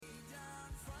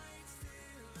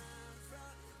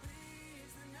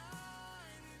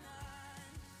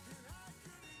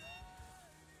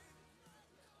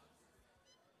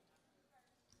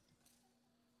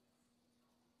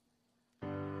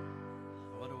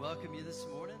welcome you this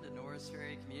morning to Norris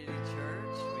Ferry Community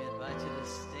Church. We invite you to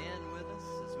stand with us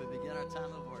as we begin our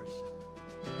time of worship.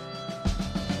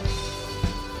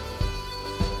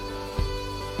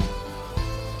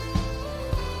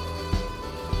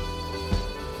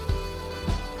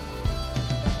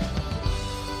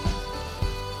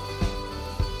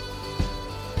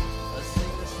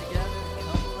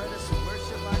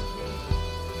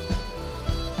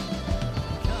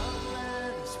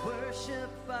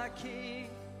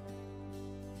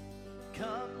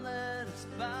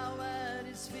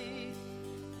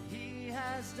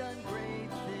 Done great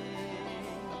things.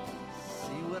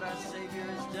 See what our Savior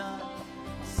has done.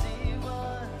 See what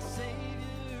our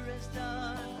Savior has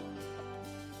done.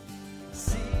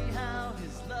 See how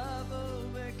His love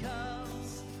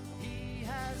overcomes. He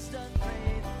has done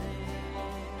great things.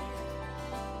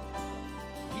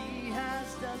 He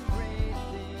has done great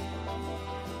things.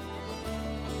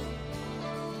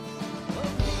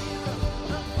 Oh, hero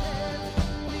of heaven,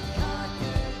 you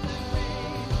conquered the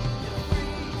grave. You're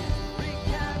free, free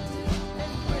captive,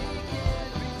 and break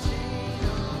every chain.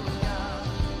 Oh God,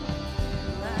 you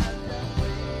have done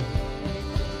great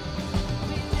things.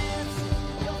 We dance in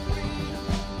your freedom,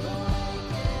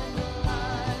 awake and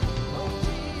alive. Oh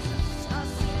Jesus, our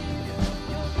Savior,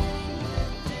 your name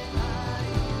lifted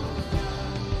high. Oh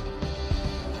God,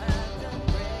 you have done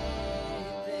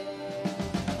great things.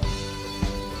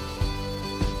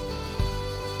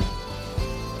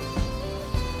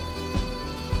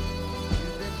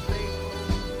 You've been faithful.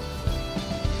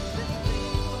 You've been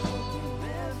faithful through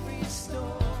every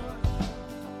storm.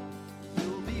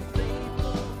 You'll be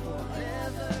faithful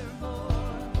forevermore.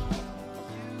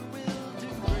 You will do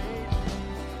great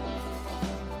things.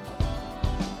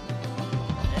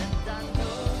 And I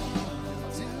know you'll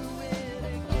do it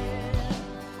again.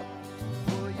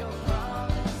 For your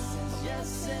promise is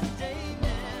yes and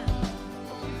amen.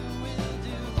 You will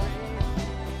do great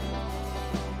things.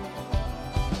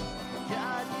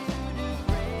 God, you do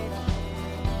great things.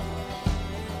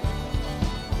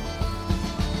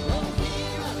 Oh,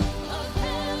 hero of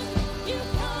heaven, you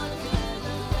conquered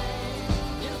the grave.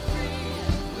 You're free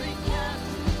and free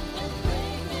captive, and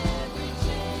break every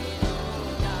chain. Oh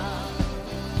God,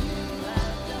 you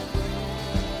have done great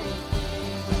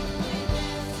things. We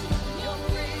dance in your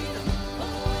freedom,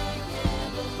 awake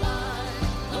and alive.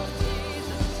 Oh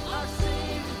Jesus, our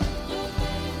Savior, your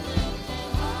name lifted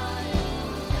high.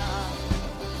 Oh God,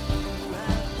 you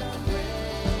have done great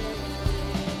things.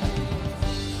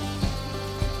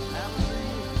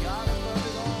 Hallelujah, God above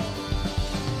it all.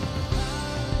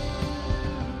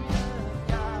 Hallelujah,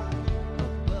 God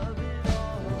above it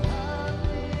all.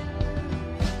 Hallelujah,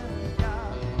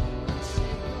 God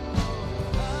unshakable.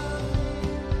 Hallelujah,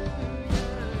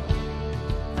 you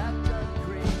have done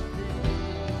great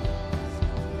things.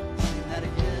 Sing that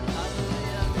again.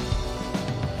 Hallelujah.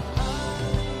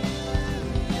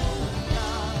 Hallelujah,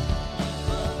 God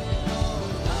above it all.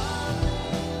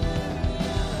 Hallelujah,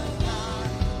 God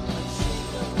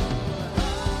unshakable.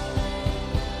 Hallelujah,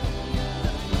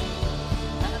 you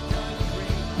have done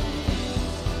great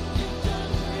things. You've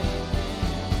done great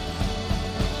things.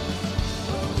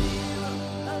 Oh, hero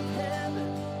of heaven,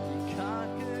 you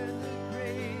conquered the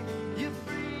grave. You're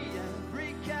free and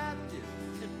free captive,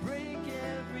 and break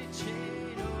every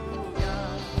chain. Oh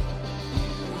God,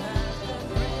 you have done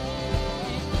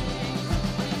great things.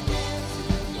 We dance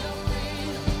in your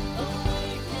freedom,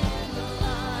 awake and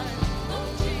alive. Oh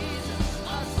Jesus,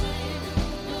 our Savior,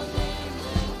 your name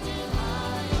lifted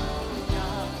high. Oh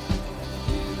God,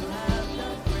 you have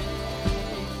done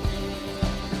great things.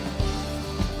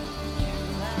 You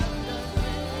have done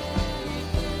great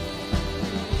things.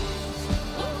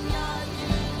 Oh God, you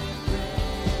do great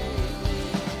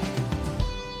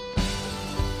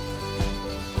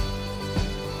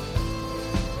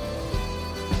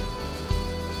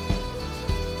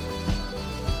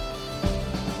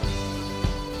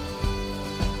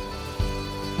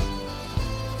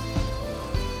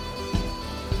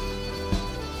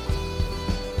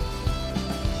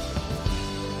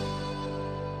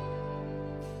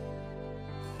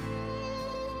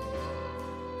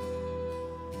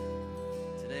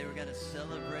Today we're going to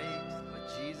celebrate what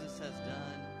Jesus has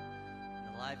done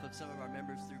in the life of some of our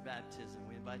members through baptism.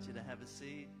 We invite you to have a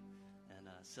seat and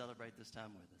celebrate this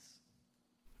time with us.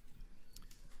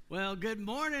 Well, good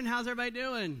morning. How's everybody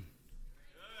doing?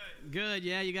 Good.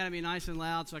 Yeah, you got to be nice and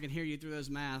loud so I can hear you through those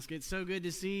masks. It's so good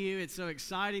to see you. It's so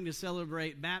exciting to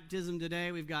celebrate baptism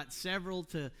today. We've got several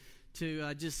to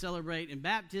just celebrate. And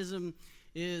baptism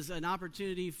is an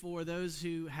opportunity for those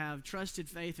who have trusted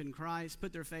faith in Christ,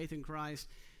 put their faith in Christ.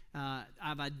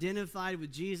 I've identified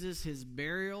with Jesus, his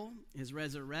burial, his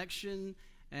resurrection,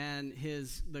 and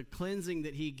the cleansing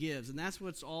that he gives. And that's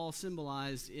what's all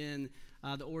symbolized in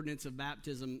the ordinance of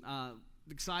baptism.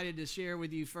 Excited to share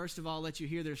with you, first of all, let you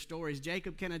hear their stories.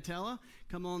 Jacob Canatella,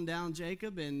 come on down,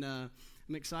 Jacob, and I'm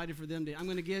excited for them I'm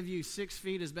going to give you 6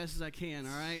 feet as best as I can,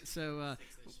 all right? So,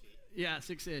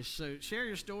 6-ish. So share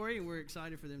your story, and we're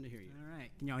excited for them to hear you. All right.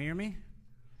 Can y'all hear me?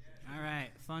 All right.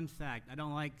 Fun fact. I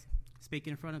don't like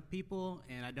speaking in front of people,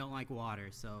 and I don't like water.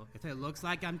 So if it looks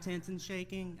like I'm tense and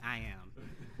shaking, I am.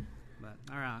 But,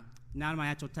 all right. Now to my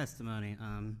actual testimony.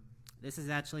 This is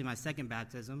actually my second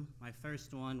baptism. My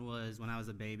first one was when I was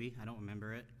a baby. I don't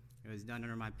remember it. It was done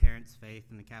under my parents' faith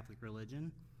in the Catholic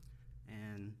religion.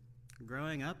 And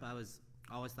growing up, I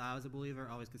always thought I was a believer,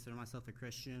 always considered myself a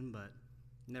Christian, but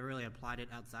never really applied it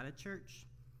outside of church.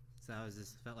 So I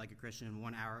just felt like a Christian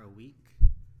 1 hour a week.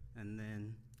 And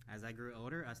then as I grew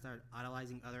older, I started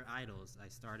idolizing other idols. I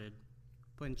started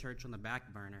putting church on the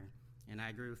back burner, and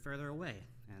I grew further away.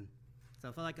 And so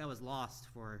I felt like I was lost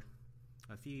for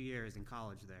a few years in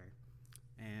college there.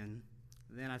 And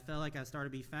then I felt like I started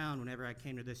to be found whenever I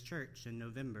came to this church in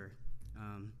November.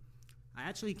 I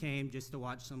actually came just to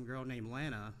watch some girl named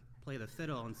Lana play the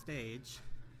fiddle on stage.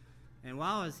 And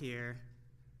while I was here,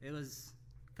 it was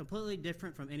completely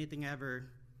different from anything I ever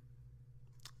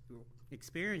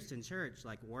experienced in church.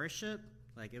 Like worship,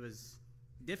 like it was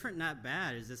different, not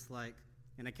bad. It's just like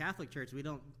in a Catholic church, they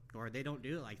don't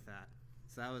do it like that.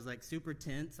 So I was like super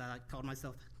tense. I called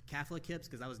myself Catholic hips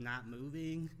because I was not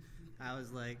moving. I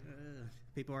was like, ugh.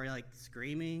 People were like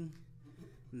screaming.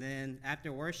 And then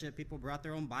after worship, people brought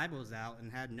their own Bibles out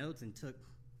and had notes and took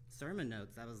sermon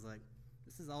notes. I was like,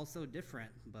 this is all so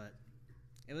different. But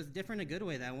it was different in a good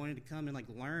way that I wanted to come and like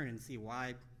learn and see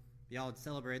why y'all had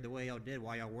celebrated the way y'all did,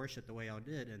 why y'all worshiped the way y'all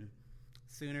did. And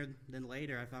sooner than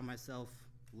later, I found myself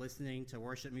listening to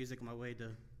worship music on my way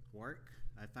to work.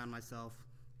 I found myself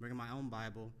bringing my own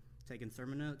Bible, taking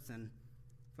sermon notes, and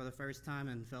for the first time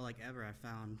and felt like ever, I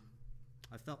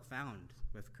felt found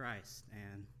with Christ.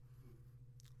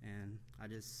 And I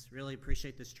just really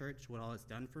appreciate this church, what all it's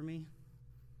done for me.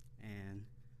 And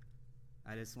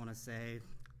I just want to say,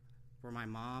 for my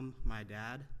mom, my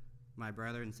dad, my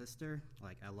brother and sister,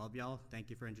 like, I love y'all.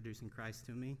 Thank you for introducing Christ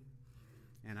to me.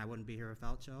 And I wouldn't be here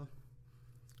without y'all.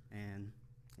 And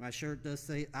my shirt does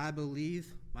say, I believe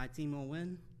my team will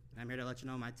win. And I'm here to let you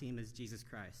know my team is Jesus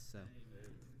Christ. So,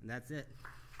 and that's it.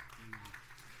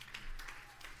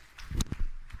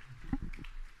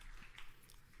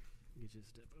 Get you a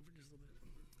step over just a little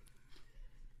bit.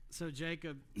 So,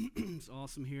 Jacob, it's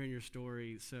awesome hearing your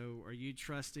story. So, are you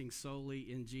trusting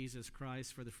solely in Jesus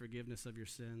Christ for the forgiveness of your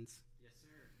sins? Yes, sir.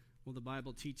 Well, the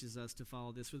Bible teaches us to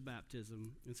follow this with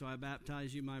baptism. And so I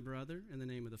baptize you, my brother, in the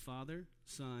name of the Father,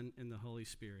 Son, and the Holy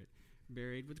Spirit,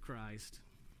 buried with Christ,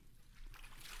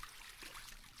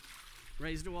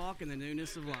 raised to walk in the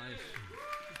newness of life.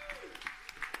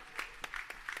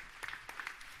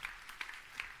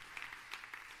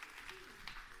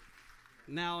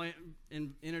 Now,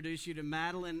 introduce you to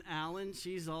Madeline Allen.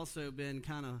 She's also been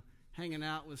kind of hanging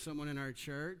out with someone in our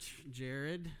church,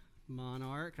 Jared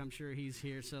Monarch. I'm sure he's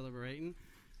here celebrating.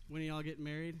 When are y'all getting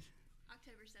married?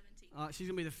 October 17th. She's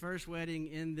going to be the first wedding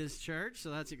in this church,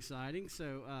 so that's exciting.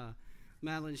 So,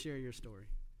 Madeline, share your story.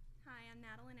 Hi, I'm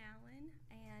Madeline Allen,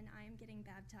 and I am getting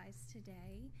baptized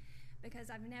today because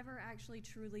I've never actually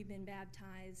truly been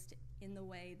baptized in the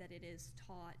way that it is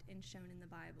taught and shown in the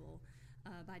Bible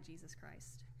by Jesus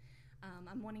Christ.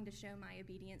 I'm wanting to show my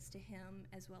obedience to him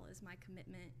as well as my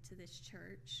commitment to this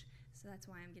church, so that's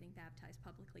why I'm getting baptized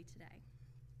publicly today.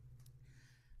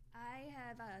 I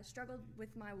have struggled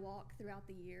with my walk throughout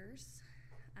the years.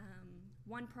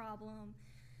 One problem,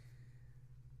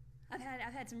 I've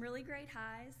had some really great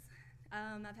highs.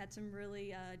 I've had some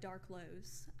really dark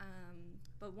lows.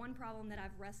 But one problem that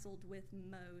I've wrestled with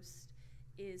most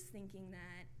is thinking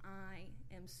that I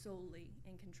am solely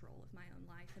in control of my own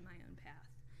life and my own path.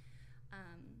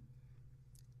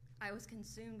 I was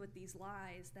consumed with these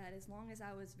lies that as long as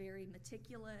I was very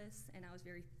meticulous and I was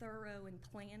very thorough in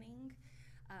planning,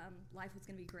 life was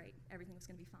going to be great. Everything was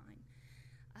going to be fine.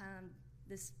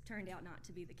 This turned out not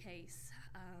to be the case.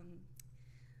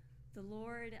 The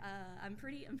Lord, I'm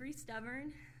pretty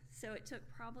stubborn, so it took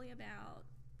probably about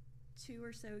 2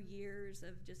 or so years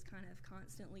of just kind of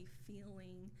constantly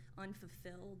feeling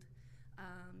unfulfilled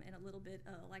and a little bit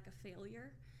like a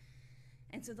failure.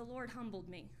 And so the Lord humbled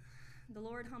me. The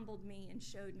Lord humbled me and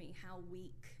showed me how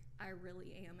weak I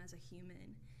really am as a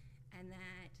human, and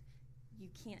that you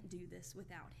can't do this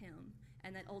without him,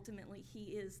 and that ultimately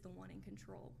he is the one in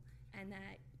control, and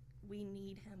that we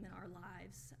need him in our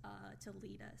lives to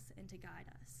lead us and to guide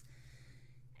us.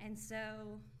 And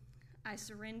so I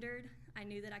surrendered. I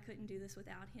knew that I couldn't do this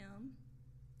without him.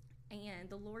 And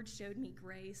the Lord showed me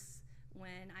grace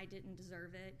when I didn't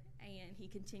deserve it, and he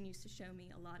continues to show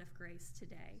me a lot of grace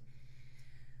today.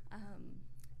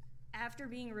 After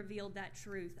being revealed that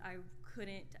truth, I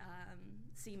couldn't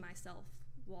see myself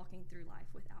walking through life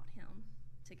without him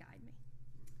to guide me.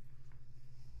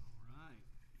 All right.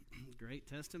 Great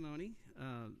testimony.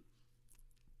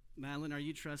 Madeline, are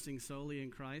you trusting solely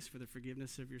in Christ for the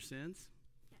forgiveness of your sins?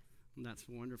 Yes. That's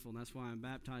wonderful. And that's why I'm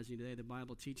baptizing you today. The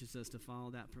Bible teaches us to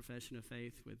follow that profession of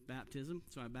faith with baptism.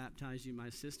 So I baptize you, my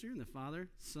sister, in the Father,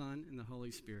 Son, and the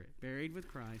Holy Spirit. Buried with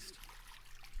Christ.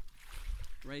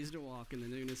 Raised to walk in the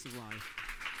newness of life.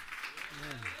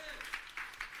 Yeah.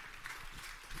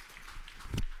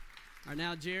 All right,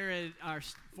 now Jared, our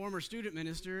former student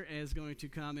minister, is going to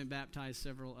come and baptize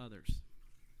several others.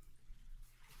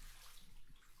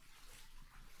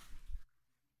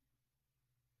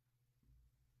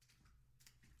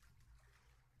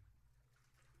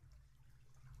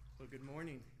 Well, good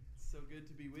morning. It's so good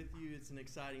to be with you. It's an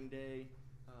exciting day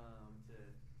to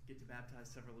get to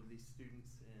baptize several of these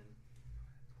students, and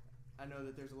I know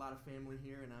that there's a lot of family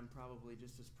here, and I'm probably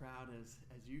just as proud as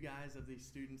you guys of these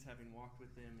students, having walked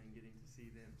with them and getting to see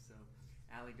them. So,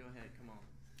 Allie, go ahead. Come on.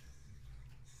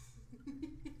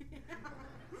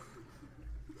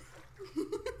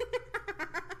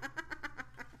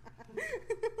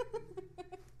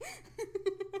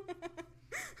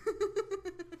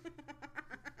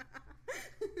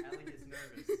 Allie gets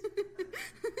nervous. You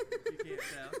can't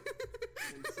tell.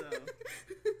 And so,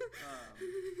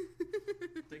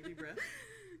 take a deep breath.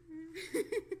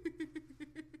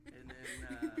 And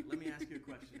then let me ask you a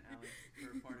question, Allie,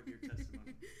 for a part of your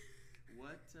testimony.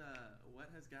 What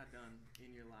has God done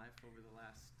in your life over the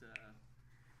last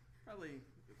probably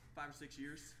 5 or 6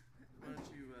 years? Why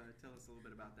don't you tell us a little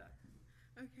bit about that?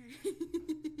 Okay.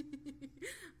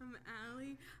 I'm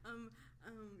Allie.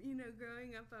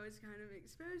 Growing up, I was kind of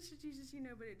exposed to Jesus,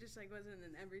 but it just wasn't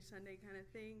an every Sunday kind of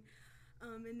thing.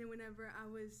 And then whenever I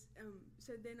was,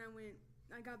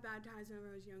 I got baptized whenever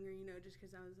I was younger, just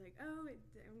because I was like, I'm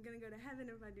going to go to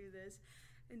heaven if I do this.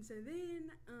 And so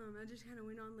then I just kind of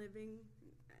went on living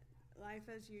life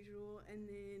as usual. And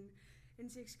then in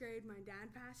 6th grade, my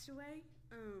dad passed away,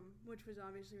 which was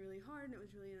obviously really hard, and it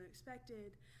was really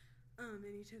unexpected.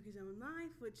 And he took his own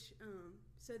life,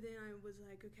 so then I was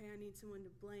like, okay, I need someone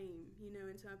to blame,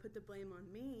 and so I put the blame on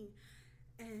me,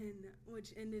 and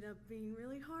which ended up being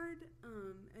really hard.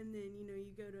 And then, you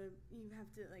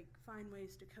have to find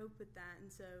ways to cope with that.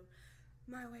 And so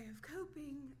my way of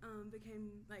coping became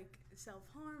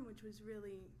self-harm, which was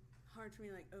really hard for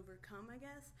me to overcome, I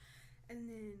guess. And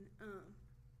then,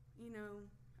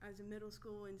 I was in middle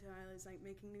school, and so I was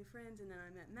making new friends, and then I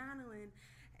met Madeline.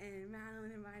 And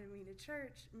Madeline invited me to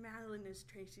church. Madeline is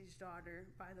Tracy's daughter,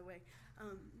 by the way.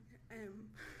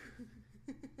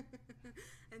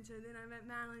 And so then I met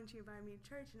Madeline. She invited me to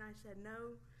church, and I said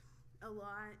no a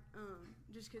lot,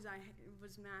 just because I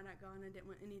was mad at God and I didn't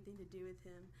want anything to do with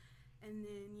him. And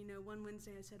then, one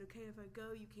Wednesday I said, okay, if I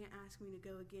go, you can't ask me to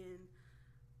go again.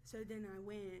 So then I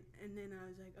went, and then I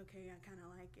was like, okay, I kind of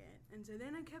like it. And so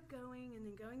then I kept going, and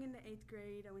then going into 8th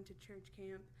grade, I went to church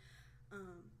camp.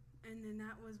 And then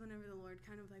that was whenever the Lord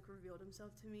kind of revealed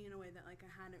himself to me in a way that I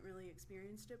hadn't really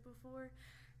experienced it before.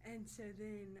 And so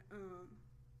then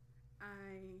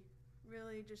I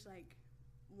really just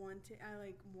wanted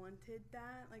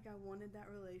that. I wanted that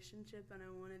relationship, and I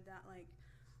wanted that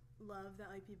love that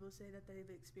people say that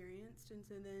they've experienced. And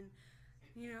so then,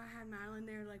 I had Madeline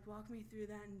there walk me through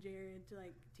that, and Jared to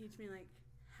teach me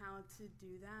how to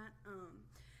do that.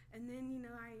 And then,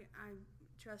 I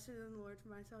trusted in the Lord for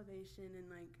my salvation, and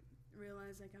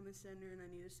realized I'm a sinner and I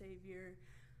need a savior.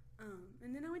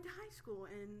 And then I went to high school,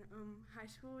 and high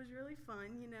school was really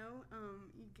fun, and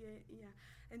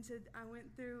so I went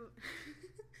through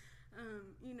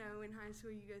in high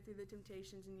school you go through the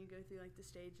temptations, and you go through the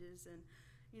stages, and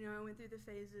I went through the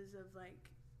phases of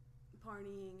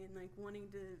partying and wanting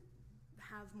to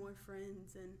have more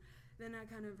friends. And then I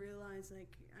kind of realized I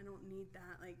don't need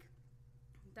that,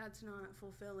 that's not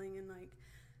fulfilling. And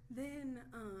then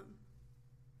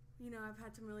I've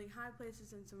had some really high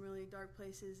places and some really dark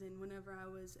places. And whenever I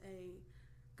was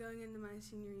going into my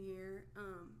senior year,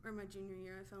 or my junior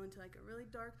year, I fell into a really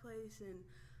dark place. And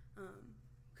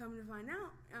come to find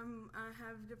out, I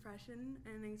have depression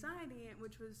and anxiety,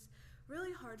 which was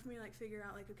really hard for me to figure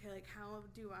out okay, how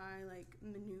do I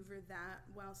maneuver that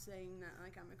while saying that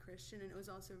I'm a Christian. And it was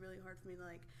also really hard for me to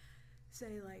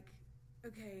say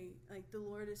okay, the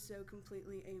Lord is so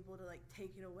completely able to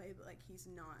take it away, but he's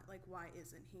not, why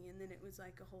isn't he? And then it was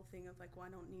a whole thing of well, I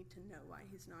don't need to know why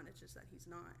he's not, it's just that he's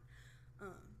not.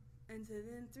 And so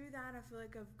then through that, I feel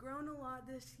like I've grown a lot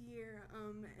this year,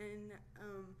 and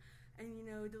you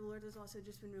know, the Lord has also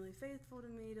just been really faithful to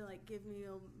me to like give me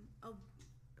a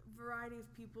variety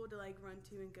of people to like run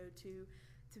to and go to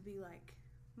be like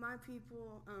my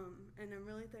people, and I'm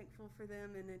really thankful for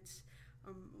them. And it's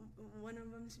one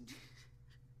of them's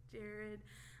Jared,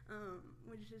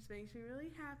 which just makes me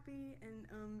really happy. And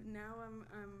now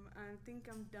I think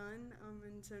I'm done,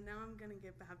 and so now I'm gonna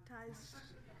get baptized.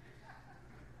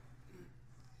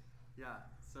 Yeah,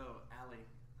 so Allie,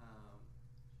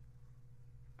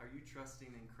 are you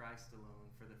trusting in Christ alone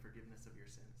for the forgiveness of your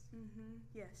sins?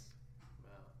 Yes.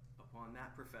 Well, upon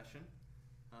that profession,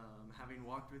 having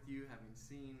walked with you, having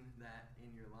seen that in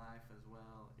your life as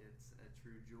well, it's a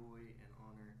true joy and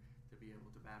honor to be able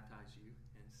to baptize you.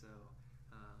 And so,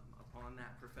 upon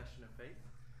that profession of faith,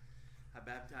 I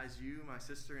baptize you, my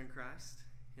sister in Christ,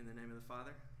 in the name of the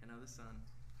Father, and of the Son,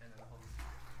 and of the Holy Spirit.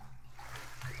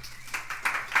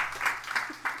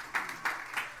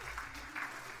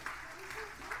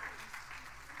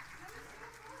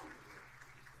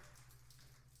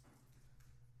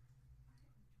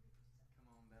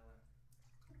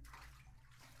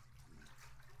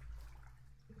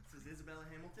 This is Isabella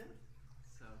Hamilton,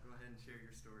 so go ahead and share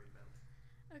your story, Bella.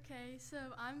 Okay, so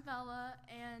I'm Bella,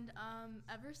 and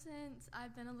ever since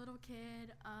I've been a little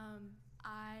kid,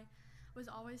 I was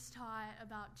always taught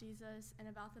about Jesus and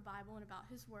about the Bible and about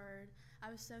His Word. I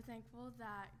was so thankful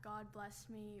that God blessed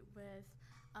me with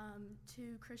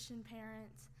 2 Christian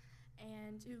parents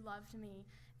and who loved me.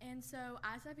 And so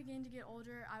as I began to get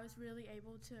older, I was really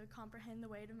able to comprehend the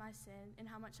weight of my sin and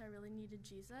how much I really needed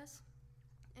Jesus.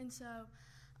 And so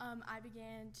I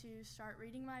began to start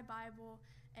reading my Bible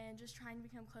and just trying to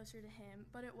become closer to Him.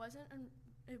 But it wasn't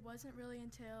really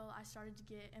until I started to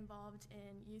get involved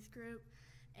in youth group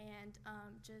and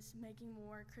just making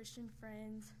more Christian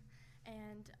friends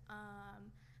and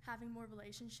having more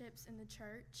relationships in the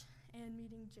church and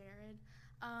meeting Jared.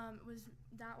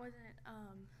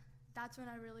 That's when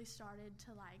I really started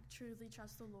to like truly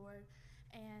trust the Lord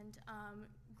and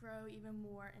grow even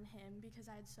more in Him, because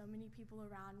I had so many people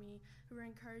around me who were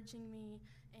encouraging me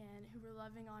and who were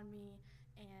loving on me,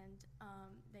 and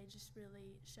they just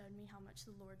really showed me how much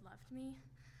the Lord loved me.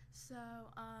 So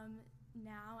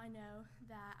now I know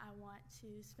that I want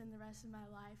to spend the rest of my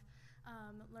life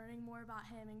learning more about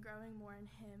Him and growing more in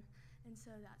Him, and so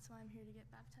that's why I'm here to get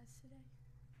baptized today.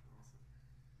 Awesome.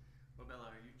 Well, Bella,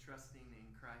 are you trusting in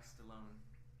Christ alone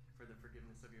for the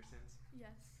forgiveness of your sins?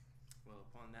 Yes. Well,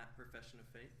 upon that profession of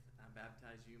faith, I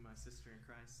baptize you, my sister in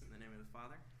Christ, in the name of the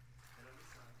Father, and of the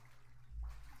Son,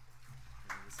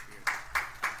 and of the Spirit.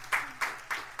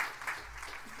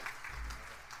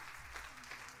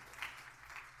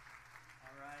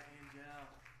 All right, Angel.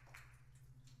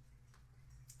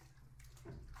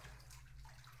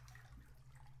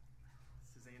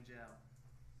 This is Angel.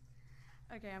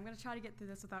 Okay, I'm going to try to get through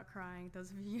this without crying. Those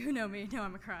of you who know me know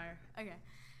I'm a crier. Okay,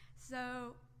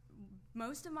 so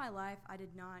most of my life I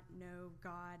did not know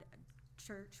God.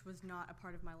 Church was not a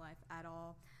part of my life at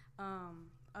all.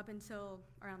 Up until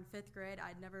around 5th grade,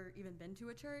 I'd never even been to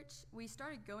a church. We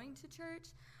started going to church,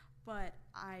 but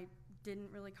I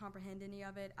didn't really comprehend any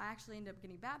of it. I actually ended up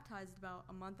getting baptized about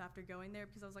a month after going there,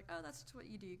 because I was like, oh, that's just what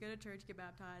you do. You go to church, get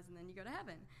baptized, and then you go to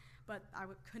heaven. But I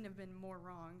couldn't have been more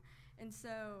wrong. And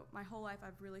so my whole life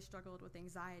I've really struggled with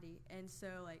anxiety. And so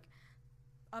like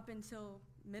up until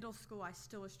middle school, I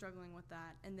still was struggling with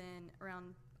that. And then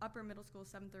around upper middle school,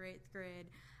 7th or 8th grade,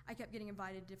 I kept getting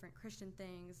invited to different Christian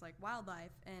things like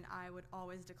wildlife, and I would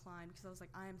always decline because I was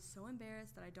like, I am so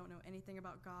embarrassed that I don't know anything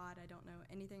about God. I don't know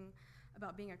anything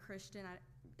about being a Christian.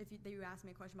 If you asked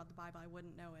me a question about the Bible, I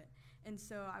wouldn't know it. And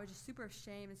so I was just super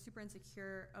ashamed and super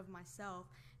insecure of myself.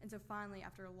 And so finally,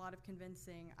 after a lot of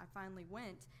convincing, I finally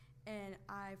went. And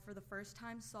I, for the first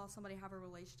time, saw somebody have a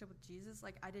relationship with Jesus.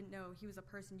 Like, I didn't know he was a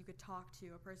person you could talk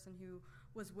to, a person who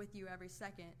was with you every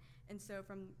second. And so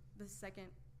from the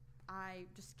second, I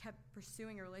just kept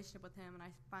pursuing a relationship with him, and I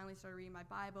finally started reading my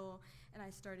Bible, and I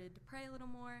started to pray a little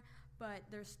more. But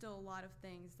there's still a lot of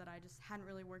things that I just hadn't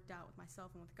really worked out with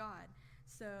myself and with God.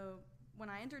 So when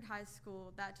I entered high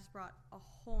school, that just brought a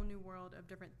whole new world of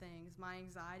different things. My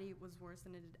anxiety was worse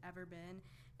than it had ever been,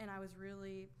 and I was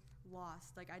really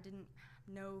lost. Like, I didn't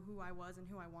know who I was and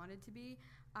who I wanted to be.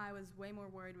 I was way more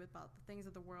worried about the things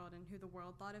of the world and who the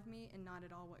world thought of me, and not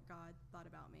at all what God thought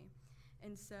about me.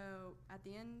 And so at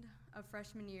the end of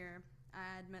freshman year,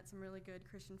 I had met some really good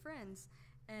Christian friends,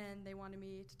 and they wanted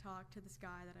me to talk to this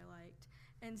guy that I liked.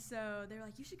 And so they were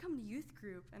like, you should come to youth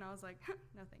group. And I was like,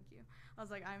 no, thank you. I was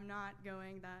like, I'm not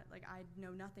going that, like, I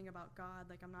know nothing about God.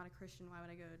 Like, I'm not a Christian. Why would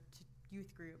I go to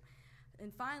youth group?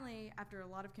 And finally, after a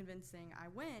lot of convincing, I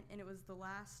went, and it was the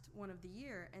last one of the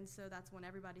year. And so that's when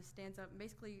everybody stands up and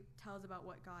basically tells about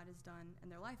what God has done in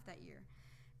their life that year.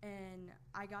 And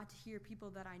I got to hear people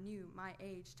that I knew, my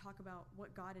age, talk about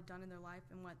what God had done in their life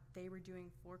and what they were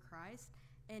doing for Christ.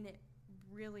 And it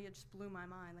just blew my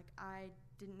mind. Like, I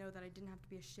didn't know that I didn't have to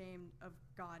be ashamed of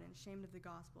God and ashamed of the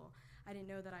gospel. I didn't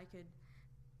know that I could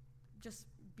just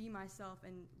be myself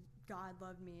and God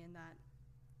loved me in that.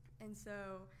 And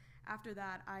so after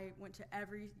that, I went to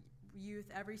every youth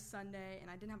every Sunday, and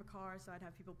I didn't have a car, so I'd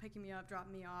have people picking me up,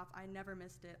 dropping me off. I never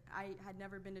missed it. I had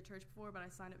never been to church before, but I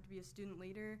signed up to be a student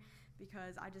leader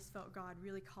because I just felt God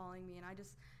really calling me, and I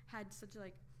just had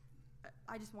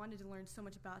I just wanted to learn so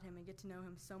much about him and get to know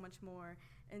him so much more.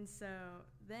 And so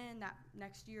then that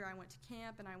next year I went to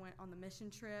camp and I went on the mission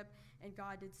trip, and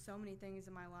God did so many things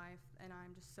in my life, and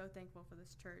I'm just so thankful for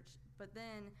this church. But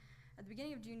then at the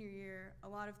beginning of junior year, a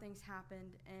lot of things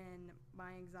happened, and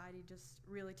my anxiety just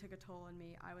really took a toll on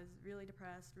me. I was really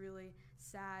depressed, really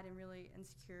sad, and really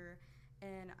insecure,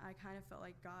 and I kind of felt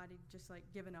like God had just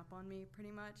given up on me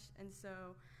pretty much. And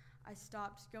so I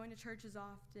stopped going to church as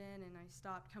often, and I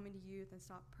stopped coming to youth and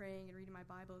stopped praying and reading my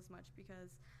Bible as much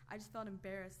because I just felt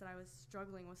embarrassed that I was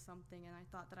struggling with something, and I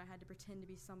thought that I had to pretend to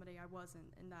be somebody I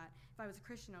wasn't, and that if I was a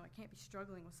Christian, I can't be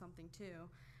struggling with something too,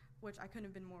 which I couldn't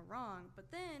have been more wrong.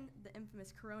 But then the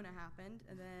infamous Corona happened,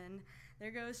 and then there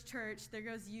goes church, there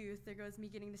goes youth, there goes me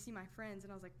getting to see my friends,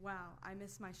 and I was like, wow, I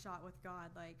missed my shot with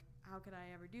God. Like, how could I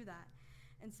ever do that?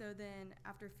 And so then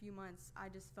after a few months, I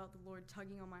just felt the Lord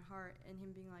tugging on my heart and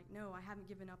him being like, no, I haven't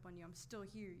given up on you. I'm still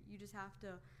here. You just have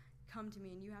to come to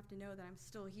me, and you have to know that I'm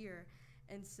still here.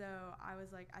 And so I was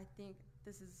like, I think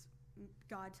this is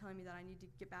God telling me that I need to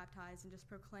get baptized and just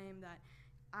proclaim that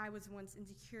I was once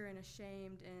insecure and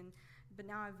ashamed, but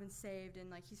now I've been saved, and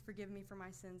he's forgiven me for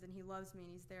my sins, and he loves me,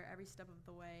 and he's there every step of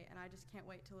the way. And I just can't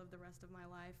wait to live the rest of my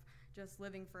life just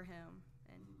living for him.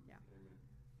 And yeah.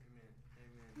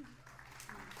 Amen.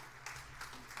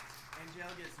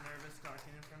 Angel gets nervous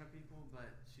talking in front of people,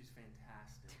 but she's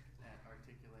fantastic at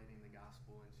articulating the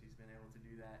gospel, and she's been able to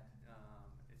do that.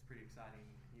 It's pretty exciting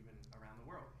even around the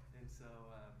world. And so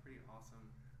pretty awesome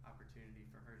opportunity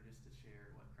for her just to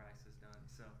share what Christ has done.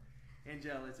 So,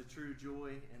 Angel, it's a true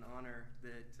joy and honor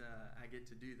that I get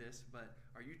to do this, but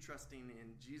are you trusting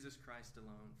in Jesus Christ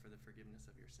alone for the forgiveness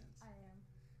of your sins? I am.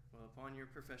 Well, upon your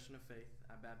profession of faith,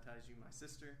 I baptize you, my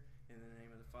sister, in the name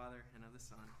of the Father, and of the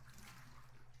Son,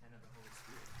 and of the Holy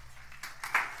Spirit.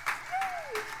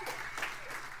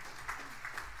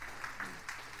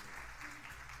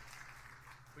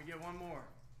 We get one more.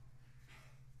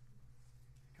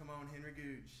 Come on, Henry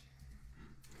Googe.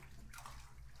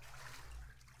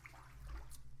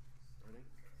 Ready?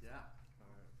 Yeah.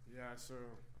 All right. Yeah, so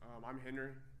I'm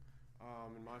Henry,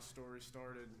 and my story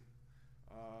started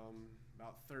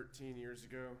about 13 years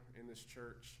ago in this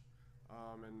church,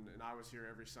 and I was here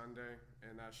every Sunday,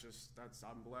 and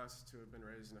I'm blessed to have been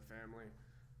raised in a family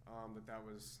that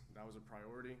was a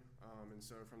priority, and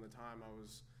so from the time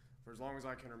for as long as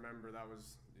I can remember, that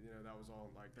was all.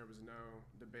 There was no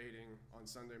debating on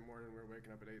Sunday morning. We were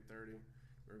waking up at 8:30.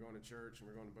 We were going to church, and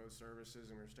we were going to both services,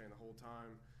 and we were staying the whole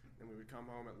time. And we would come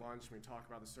home at lunch, and we'd talk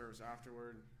about the service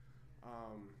afterward.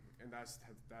 And that's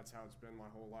how it's been my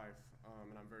whole life.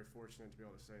 And I'm very fortunate to be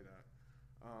able to say that.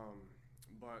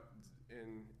 But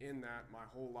in that, my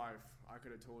whole life, I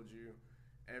could have told you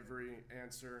every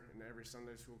answer in every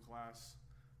Sunday school class.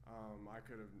 I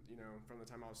could have, from the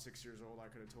time I was 6 years old, I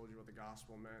could have told you what the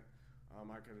gospel meant.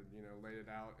 I could have, laid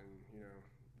it out, and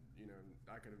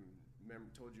I could have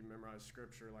told you memorize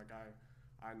scripture.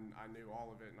 I knew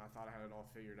all of it, and I thought I had it all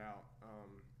figured out.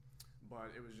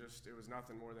 But it was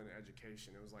nothing more than an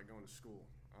education. It was like going to school.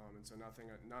 And so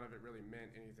none of it really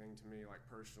meant anything to me,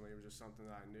 personally. It was just something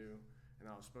that I knew and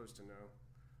I was supposed to know.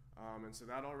 And so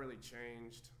that all really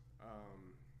changed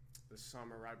this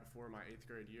summer right before my 8th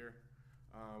grade year.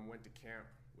 Went to camp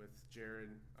with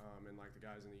Jared and the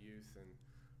guys in the youth, and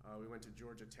we went to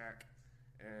Georgia Tech.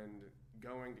 And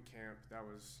going to camp, that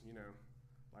was,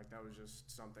 that was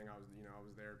just something I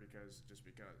was there because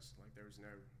there was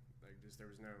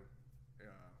no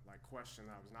question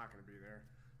that I was not going to be there.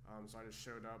 So I just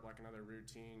showed up like another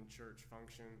routine church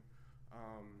function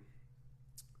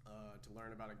to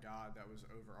learn about a God that was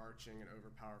overarching and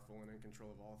overpowerful and in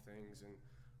control of all things, and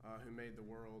who made the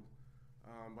world.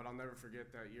 But I'll never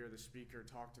forget that year the speaker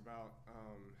talked about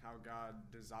how God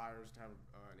desires to have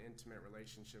an intimate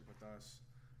relationship with us,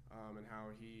 and how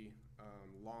he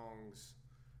longs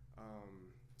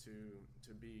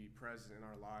to be present in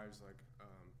our lives on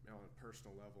a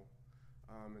personal level.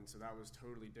 And so that was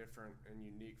totally different and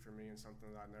unique for me, and something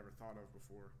that I'd never thought of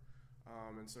before.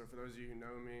 And so for those of you who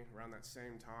know me, around that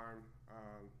same time,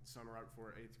 summer right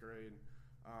before 8th grade,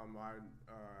 I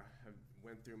have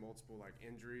went through multiple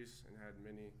injuries and had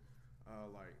many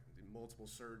multiple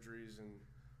surgeries and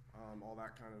all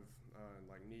that kind of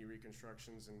knee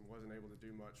reconstructions, and wasn't able to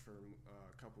do much for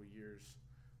a couple years.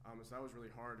 So that was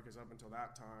really hard because up until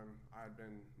that time,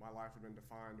 my life had been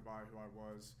defined by who I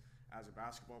was as a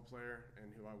basketball player and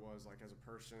who I was as a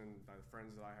person, by the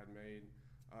friends that I had made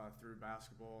through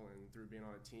basketball and through being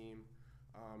on a team.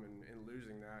 And in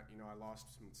losing that, I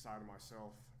lost some side of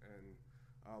myself and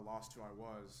lost who I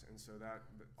was. And so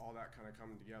all that kind of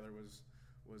coming together was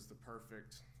the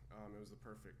perfect. It was the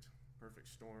perfect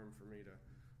storm for me to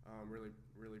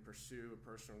really pursue a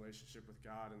personal relationship with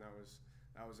God, and that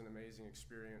was an amazing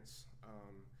experience.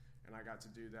 And I got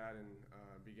to do that and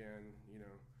began,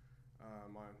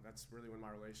 that's really when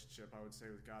my relationship, I would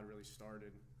say, with God really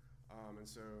started. And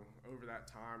so over that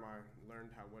time, I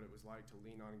learned what it was like to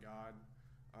lean on God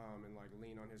and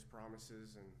lean on His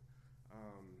promises and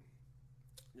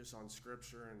just on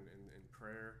Scripture and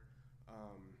prayer.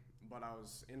 But I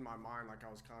was, in my mind,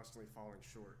 I was constantly falling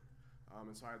short.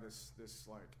 And so I had this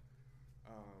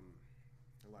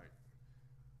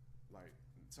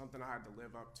something I had to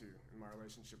live up to in my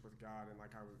relationship with God, and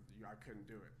I couldn't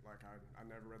do it. I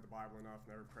never read the Bible enough,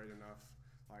 never prayed enough.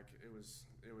 It was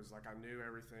I knew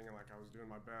everything and I was doing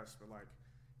my best, but I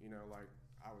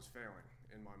was failing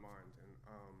in my mind. And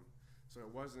so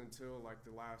it wasn't until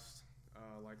the last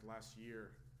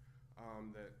year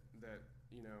that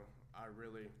I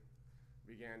really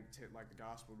began to the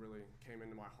gospel really came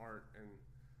into my heart, and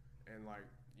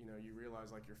you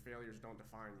realize your failures don't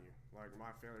define you.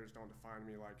 My failures don't define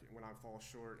me. When I fall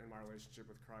short in my relationship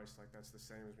with Christ, that's the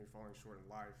same as me falling short in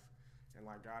life. And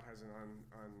God has an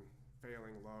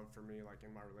unfailing love for me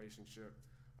in my relationship,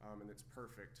 and it's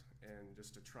perfect. And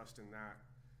just to trust in that,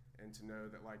 and to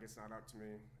know that it's not up to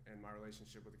me, and my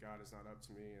relationship with God is not up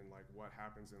to me, and what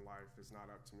happens in life is not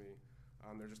up to me.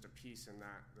 There's just a peace in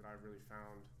that I've really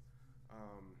found.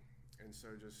 And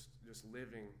so just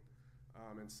living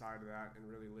inside of that and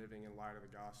really living in light of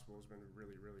the gospel has been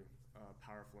really, really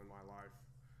powerful in my life.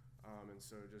 And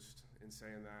so just in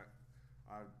saying that,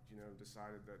 I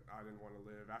decided that I didn't want to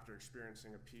live, after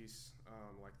experiencing a peace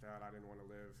like that, I didn't want to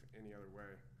live any other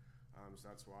way. So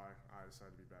that's why I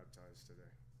decided to be baptized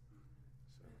today.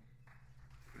 So.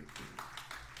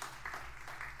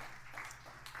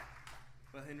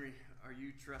 Well, Henry, are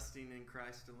you trusting in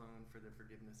Christ alone for the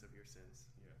forgiveness of your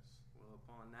sins? Yes. Well,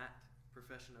 upon that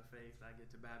profession of faith, I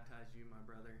get to baptize you, my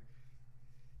brother,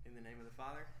 in the name of the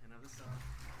Father, and of the Son,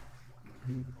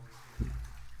 and of the Holy Spirit.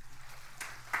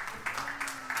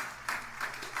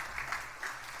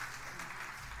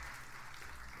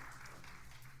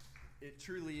 It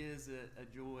truly is a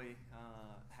joy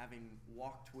having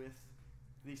walked with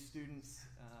these students.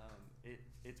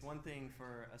 It's one thing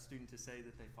for a student to say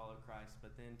that they follow Christ,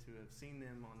 but then to have seen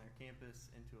them on their campus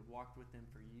and to have walked with them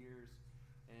for years,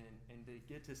 and to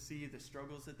get to see the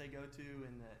struggles that they go to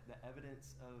and the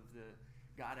evidence of the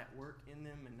God at work in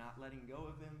them and not letting go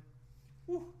of them,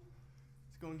 whew,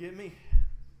 it's going to get me.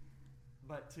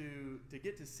 But to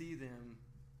get to see them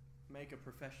make a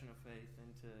profession of faith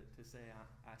and to say,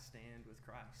 I stand with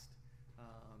Christ,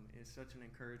 is such an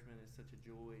encouragement, is such a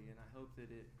joy, and I hope that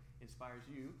it inspires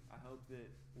you. I hope that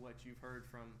what you've heard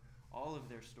from all of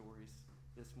their stories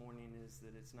this morning is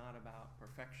that it's not about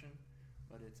perfection,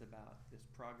 but it's about this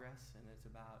progress, and it's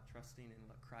about trusting in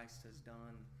what Christ has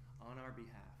done on our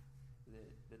behalf,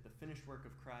 that the finished work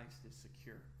of Christ is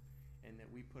secure, and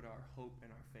that we put our hope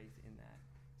and our faith in that.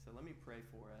 So let me pray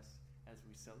for us as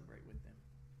we celebrate with them.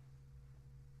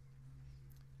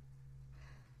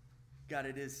 God,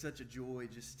 it is such a joy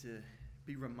just to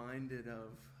be reminded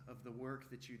of the work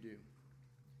that you do.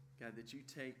 God, that you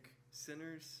take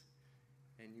sinners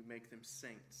and you make them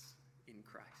saints in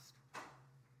Christ.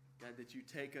 God, that you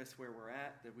take us where we're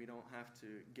at, that we don't have to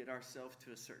get ourselves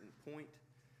to a certain point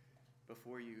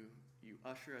before you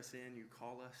usher us in, you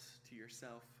call us to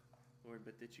yourself, Lord,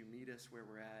 but that you meet us where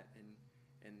we're at.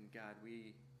 And God,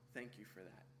 we thank you for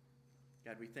that.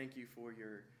 God, we thank you for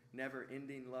your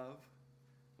never-ending love,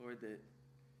 Lord,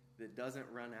 that doesn't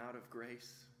run out of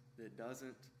grace, that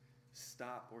doesn't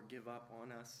stop or give up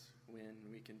on us when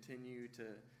we continue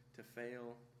to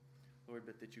fail, Lord,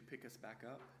 but that you pick us back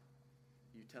up.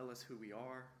 You tell us who we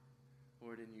are,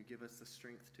 Lord, and you give us the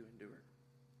strength to endure.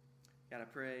 God, I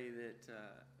pray that,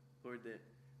 Lord,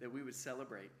 that we would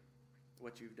celebrate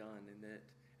what you've done, and that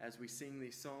as we sing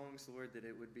these songs, Lord, that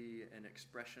it would be an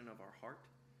expression of our heart.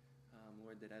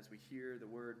 Lord, that as we hear the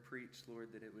word preached,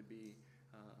 Lord, that it would be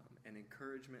an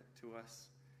encouragement to us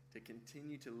to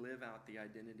continue to live out the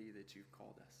identity that you've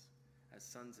called us as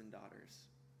sons and daughters.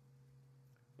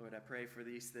 Lord, I pray for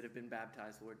these that have been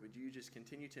baptized, Lord, would you just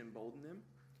continue to embolden them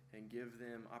and give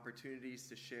them opportunities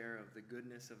to share of the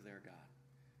goodness of their God.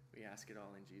 We ask it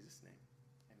all in Jesus' name.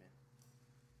 Amen.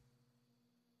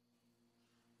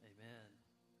 Amen.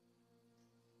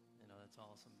 You know, that's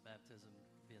awesome. Baptism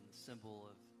being the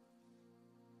symbol of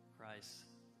Christ's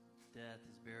death,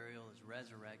 his burial, his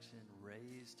resurrection,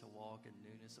 raised to walk in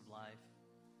newness of life.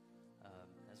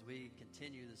 As we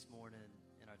continue this morning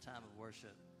in our time of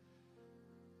worship,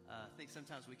 I think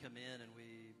sometimes we come in and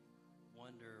we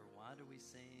wonder, why do we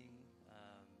sing?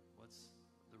 What's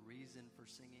the reason for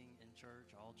singing in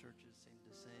church? All churches seem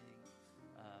to sing.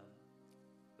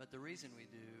 But the reason we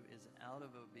do is out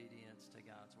of obedience to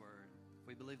God's word. If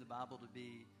we believe the Bible to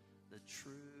be the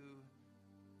true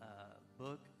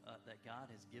book that God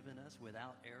has given us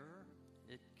without error,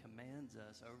 it commands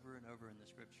us over and over in the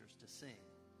scriptures to sing.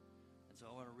 And so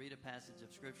I want to read a passage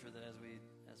of scripture that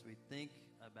as we think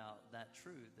about that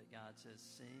truth that God says,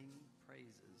 sing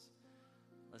praises.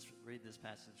 Let's read this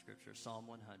passage of scripture, Psalm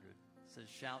 100. It says,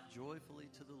 shout joyfully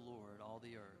to the Lord, all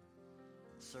the earth.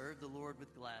 Serve the Lord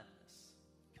with gladness.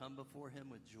 Come before him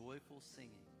with joyful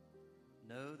singing.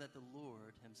 Know that the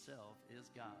Lord himself is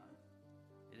God.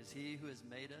 It is he who has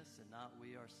made us and not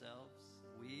we ourselves.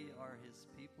 We are his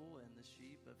people and the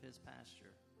sheep of his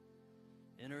pasture.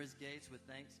 Enter his gates with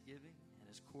thanksgiving and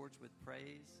his courts with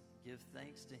praise. Give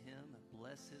thanks to him and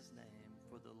bless his name,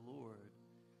 for the Lord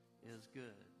is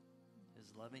good.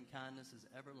 His loving kindness is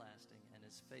everlasting, and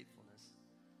his faithfulness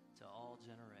to all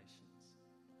generations.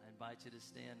 I invite you to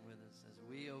stand with us as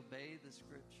we obey the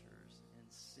scriptures in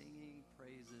singing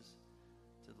praises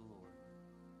to the Lord.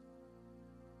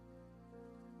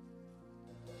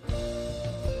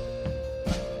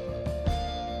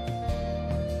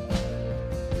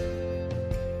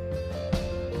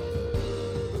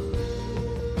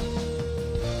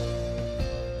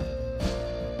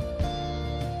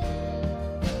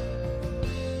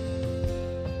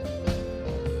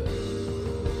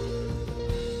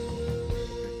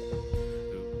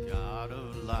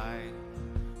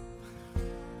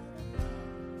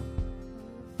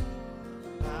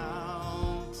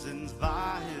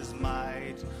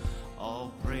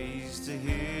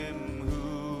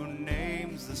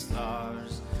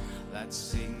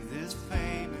 Sing this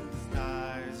fame in the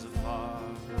skies afar.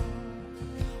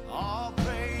 All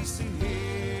praise to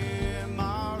him,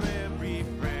 our every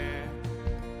prayer.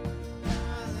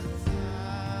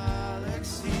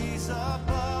 Alex, he's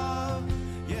above,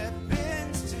 yet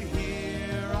bends to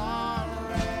hear our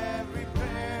every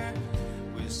prayer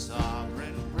with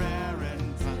sovereign prayer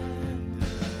and tender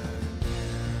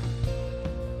care.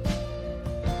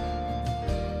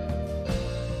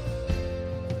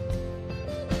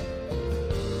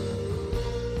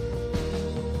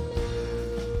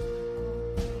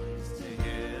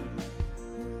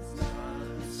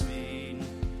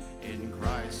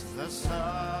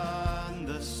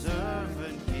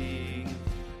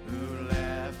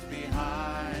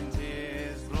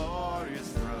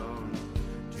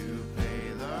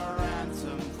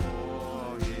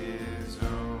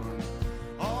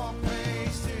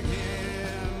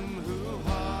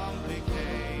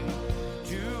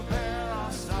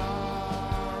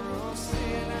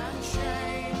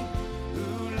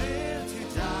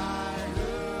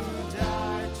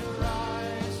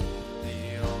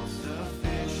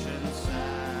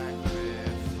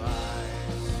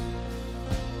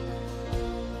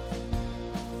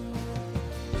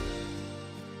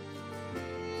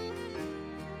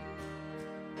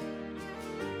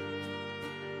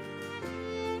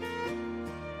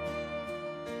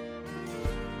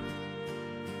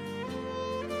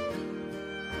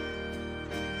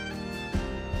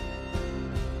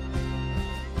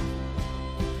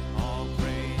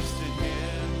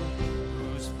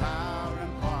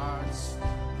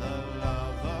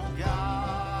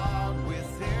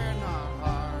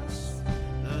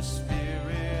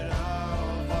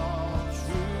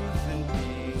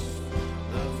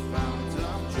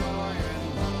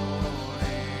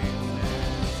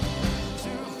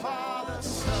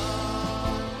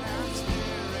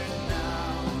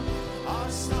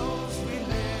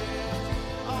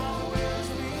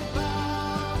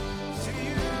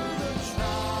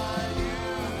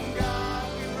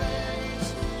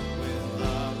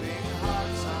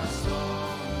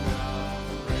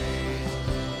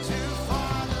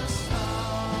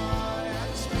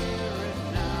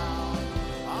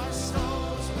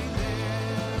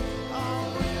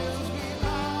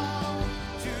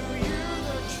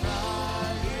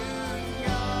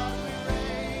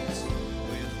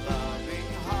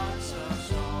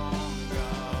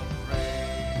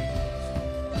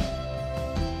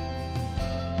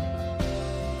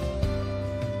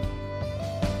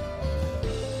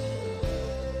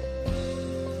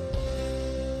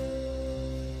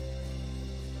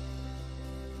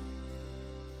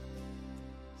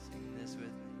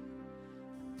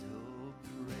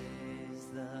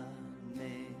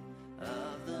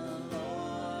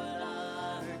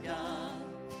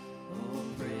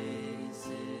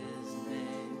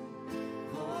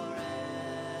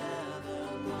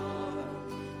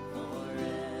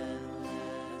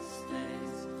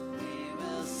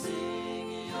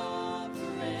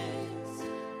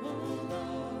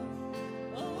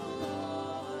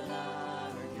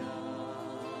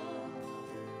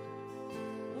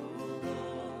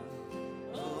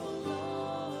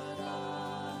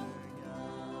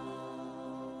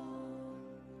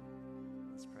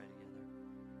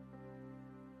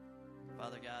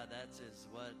 Father God, that is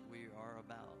what we are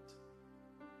about.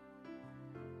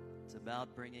 It's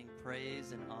about bringing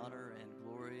praise and honor and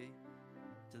glory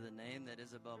to the name that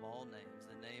is above all names,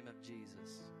 the name of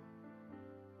Jesus.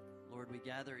 Lord, we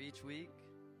gather each week,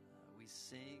 we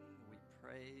sing, we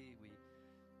pray, we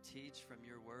teach from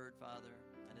your word, Father,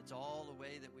 and it's all the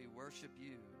way that we worship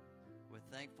you with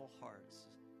thankful hearts.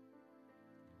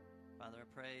 Father, I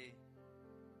pray,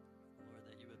 Lord,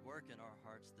 that you would work in our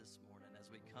hearts this morning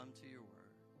as we come to your word.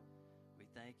 We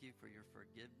thank you for your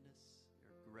forgiveness,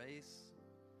 your grace,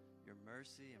 your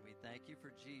mercy, and we thank you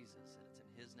for Jesus, and it's in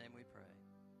his name we pray.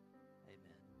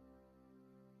 Amen.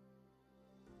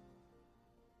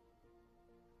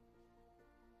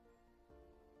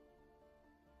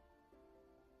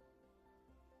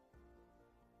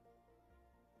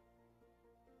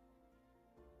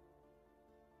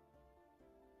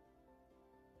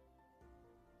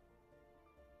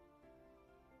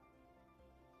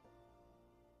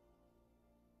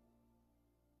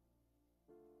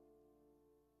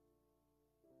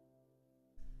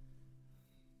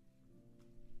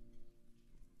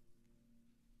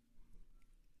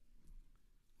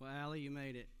 Well, Allie, you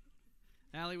made it.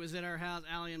 Allie was at our house.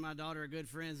 Allie and my daughter are good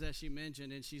friends, as she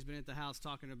mentioned, and she's been at the house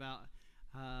talking about,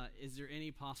 is there any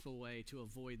possible way to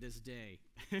avoid this day?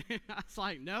 I was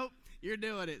like, nope, you're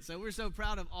doing it. So we're so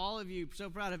proud of all of you, so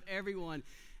proud of everyone.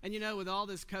 And, you know, with all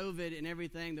this COVID and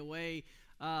everything, the way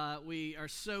we are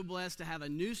so blessed to have a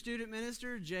new student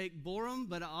minister, Jake Borum,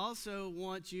 but I also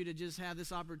want you to just have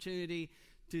this opportunity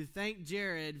to thank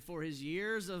Jared for his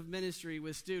years of ministry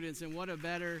with students, and what a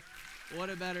better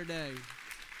day.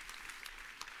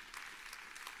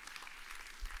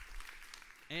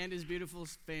 And his beautiful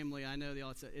family. I know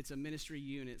it's a ministry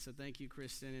unit, so thank you,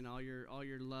 Kristen, and all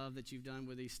your love that you've done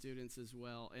with these students as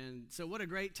well. And so what a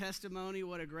great testimony,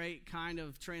 what a great kind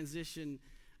of transition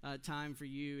time for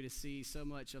you to see so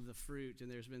much of the fruit, and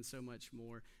there's been so much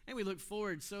more. And we look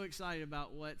forward, so excited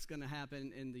about what's going to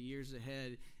happen in the years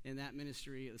ahead in that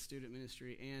ministry, the student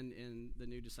ministry, and in the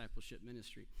new discipleship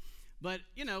ministry. But,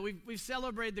 you know, we've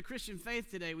celebrated the Christian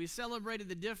faith today. We celebrated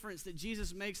the difference that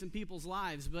Jesus makes in people's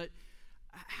lives. But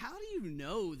how do you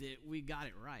know that we got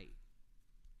it right?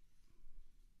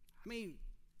 I mean,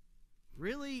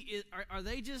 really, are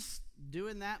they just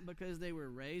doing that because they were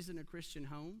raised in a Christian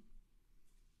home?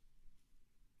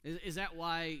 Is that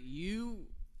why you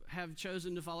have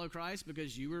chosen to follow Christ?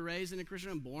 Because you were raised in a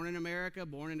Christian home, born in America,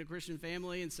 born in a Christian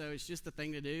family, and so it's just the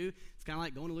thing to do? It's kind of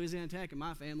like going to Louisiana Tech. In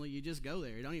my family, you just go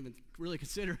there. You don't even really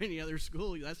consider any other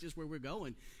school. That's just where we're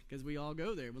going because we all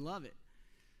go there. We love it.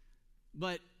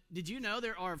 But did you know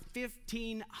there are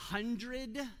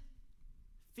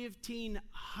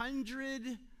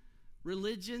 1,500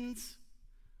 religions?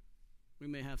 We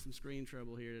may have some screen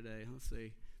trouble here today. Let's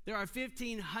see. There are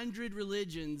 1,500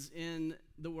 religions in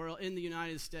the world, in the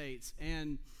United States,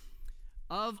 and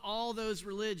of all those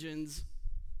religions,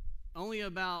 only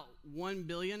about 1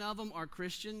 billion of them are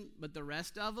Christian, but the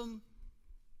rest of them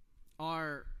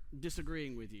are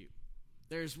disagreeing with you.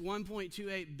 There's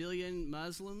 1.28 billion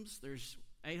Muslims. There's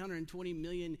 820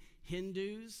 million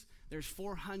Hindus. There's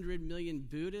 400 million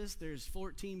Buddhists. There's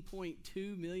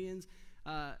 14.2 million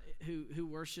who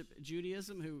worship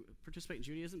Judaism, who participate in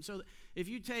Judaism. So if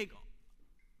you take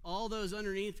all those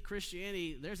underneath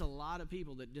Christianity, there's a lot of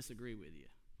people that disagree with you.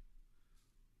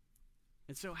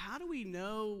 And so how do we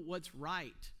know what's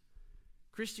right?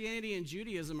 Christianity and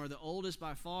Judaism are the oldest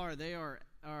by far. They are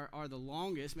the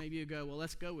longest. Maybe you go, well,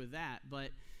 let's go with that. But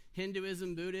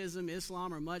Hinduism, Buddhism,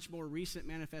 Islam are much more recent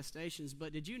manifestations.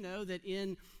 But did you know that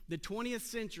in the 20th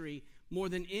century, more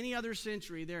than any other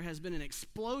century, there has been an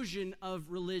explosion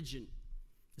of religion?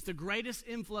 It's the greatest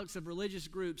influx of religious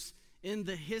groups in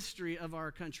the history of our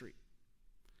country.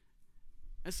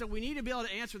 And so we need to be able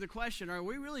to answer the question, are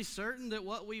we really certain that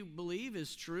what we believe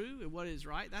is true and what is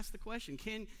right? That's the question.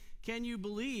 Can you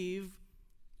believe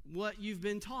what you've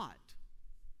been taught?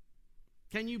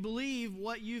 Can you believe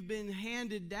what you've been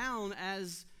handed down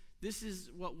as this is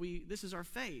our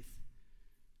faith?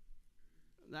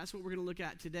 That's what we're going to look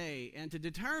at today. And to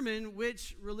determine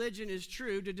which religion is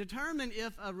true, to determine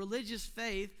if a religious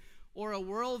faith or a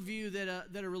worldview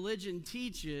that a religion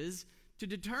teaches, to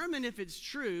determine if it's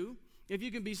true, if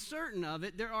you can be certain of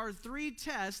it, there are 3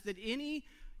 tests that any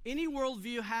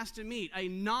worldview has to meet. A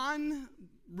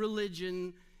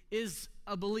non-religion is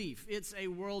a belief. It's a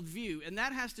worldview, and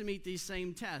that has to meet these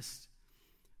same tests.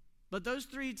 But those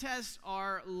 3 tests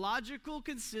are logical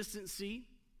consistency,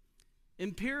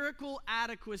 empirical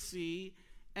adequacy,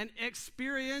 and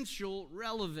experiential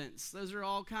relevance. Those are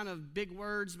all kind of big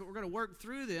words, but we're going to work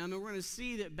through them, and we're going to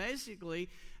see that basically,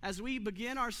 as we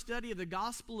begin our study of the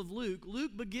Gospel of Luke,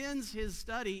 Luke begins his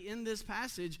study in this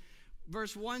passage,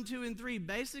 verse 1, 2, and 3,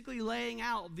 basically laying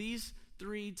out these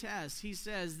three tests. He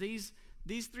says these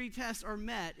three tests are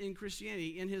met in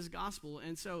Christianity in his gospel.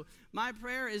 And so my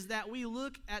prayer is that we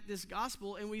look at this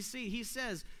gospel and we see, he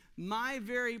says, my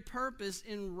very purpose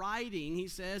in writing, he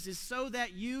says, is so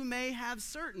that you may have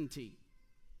certainty.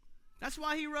 That's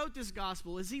why he wrote this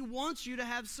gospel, is he wants you to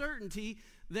have certainty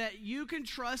that you can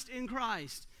trust in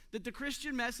Christ, that the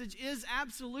Christian message is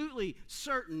absolutely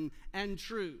certain and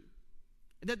true,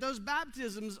 that those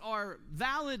baptisms are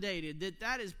validated,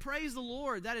 that is, praise the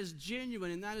Lord, that is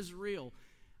genuine and that is real.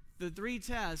 The three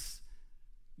tests,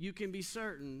 you can be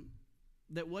certain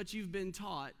that what you've been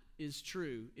taught is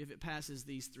true if it passes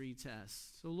these three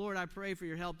tests. So Lord, I pray for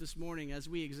your help this morning as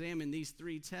we examine these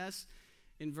three tests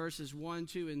in verses 1,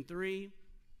 2, and 3.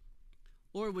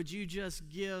 Lord, would you just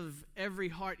give every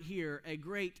heart here a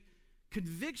great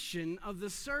conviction of the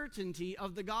certainty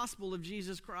of the gospel of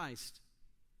Jesus Christ,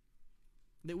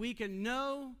 that we can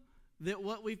know that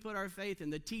what we've put our faith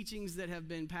in, the teachings that have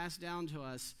been passed down to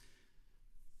us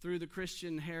through the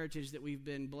Christian heritage that we've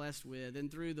been blessed with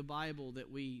and through the Bible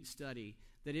that we study,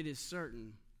 that it is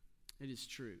certain, it is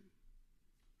true.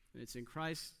 And it's in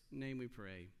Christ's name we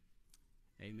pray.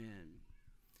 Amen.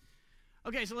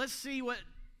 Okay, so let's see what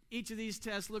each of these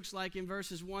tests looks like in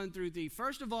verses 1 through 3.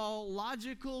 First of all,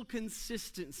 logical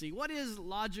consistency. What is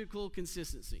logical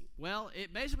consistency? Well,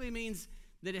 it basically means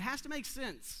that it has to make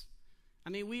sense. I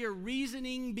mean, we are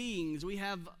reasoning beings. We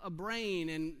have a brain,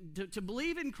 and to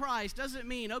believe in Christ doesn't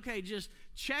mean, okay, just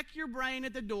check your brain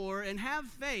at the door and have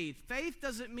faith. Faith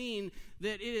doesn't mean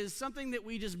that it is something that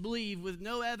we just believe with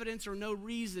no evidence or no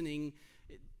reasoning.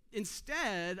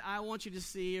 Instead, I want you to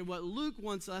see, and what Luke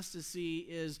wants us to see,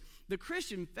 is the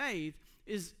Christian faith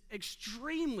is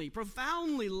extremely,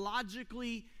 profoundly,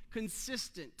 logically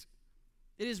consistent.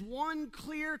 It is one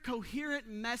clear, coherent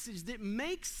message that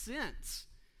makes sense.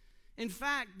 In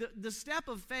fact, the step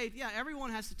of faith, yeah,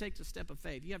 everyone has to take the step of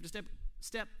faith. You have to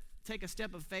take a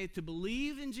step of faith to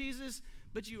believe in Jesus,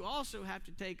 but you also have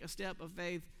to take a step of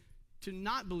faith to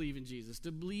not believe in Jesus,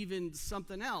 to believe in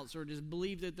something else, or to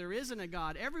believe that there isn't a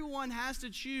God. Everyone has to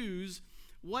choose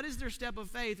what is their step of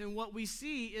faith, and what we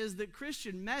see is that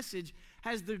Christian message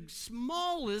has the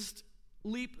smallest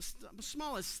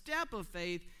step of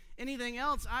faith. Anything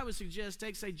else, I would suggest,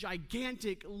 takes a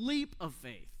gigantic leap of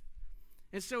faith.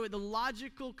 And so the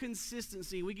logical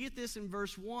consistency, we get this in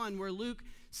verse 1 where Luke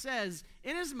says,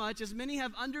 inasmuch as many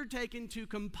have undertaken to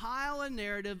compile a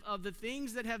narrative of the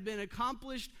things that have been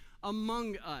accomplished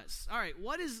among us. All right,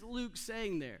 what is Luke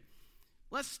saying there?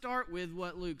 Let's start with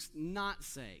what Luke's not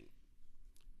saying.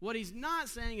 What he's not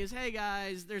saying is, hey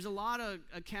guys, there's a lot of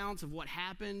accounts of what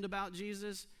happened about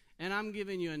Jesus, and I'm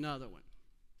giving you another one.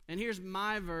 And here's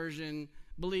my version,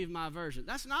 believe my version.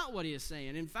 That's not what he is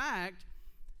saying. In fact,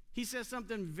 he says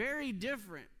something very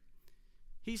different.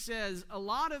 He says, a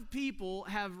lot of people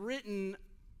have written,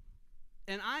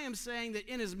 and I am saying that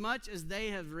inasmuch as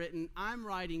they have written, I'm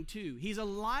writing too. He's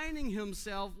aligning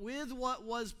himself with what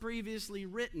was previously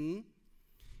written.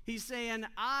 He's saying,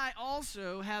 I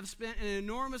also have spent an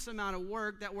enormous amount of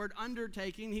work, that word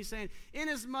undertaking. He's saying,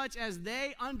 inasmuch as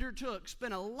they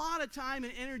spent a lot of time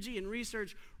and energy and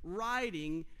research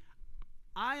writing,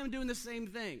 I am doing the same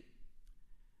thing.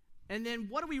 And then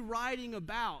what are we writing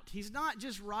about? He's not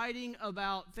just writing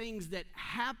about things that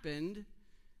happened.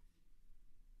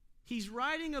 He's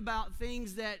writing about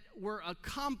things that were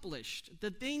accomplished,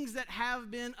 the things that have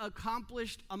been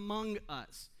accomplished among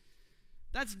us.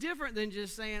 That's different than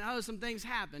just saying, oh, some things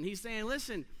happened. He's saying,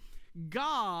 listen,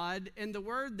 God, and the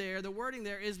wording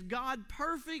there is God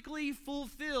perfectly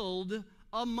fulfilled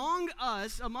among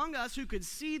us who could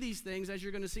see these things, as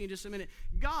you're going to see in just a minute.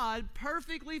 God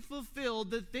perfectly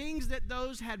fulfilled the things that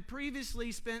those had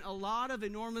previously spent a lot of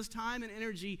enormous time and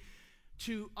energy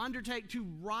to undertake, to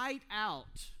write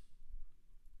out.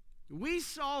 We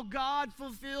saw God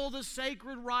fulfill the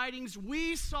sacred writings.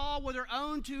 We saw with our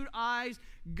own two eyes,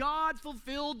 God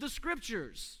fulfilled the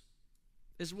scriptures,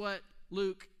 is what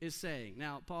Luke is saying.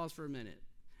 Now, pause for a minute.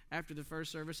 After the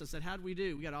first service, I said, how'd we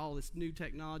do? We got all this new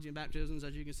technology and baptisms.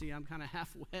 As you can see, I'm kind of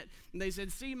half wet. And they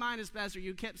said, C-, Pastor,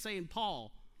 you kept saying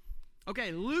Paul.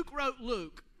 Okay, Luke wrote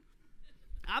Luke.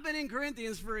 I've been in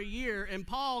Corinthians for a year, and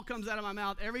Paul comes out of my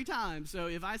mouth every time. So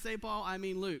if I say Paul, I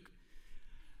mean Luke.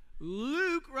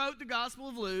 Luke wrote the Gospel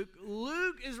of Luke.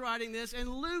 Luke is writing this, and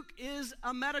Luke is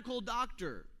a medical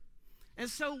doctor. And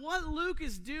so what Luke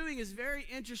is doing is very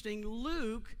interesting.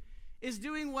 Luke is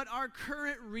doing what our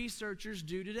current researchers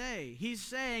do today. He's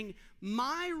saying,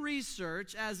 my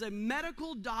research as a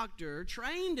medical doctor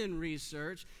trained in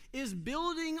research is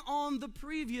building on the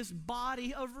previous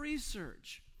body of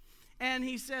research. And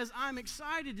he says, I'm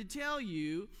excited to tell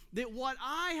you that what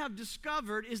I have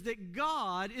discovered is that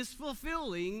God is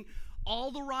fulfilling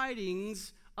all the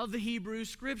writings of the Hebrew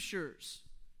Scriptures.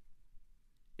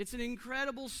 It's an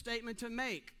incredible statement to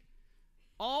make.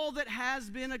 All that has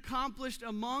been accomplished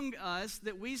among us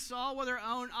that we saw with our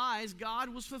own eyes, God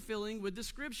was fulfilling with the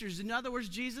Scriptures. In other words,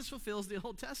 Jesus fulfills the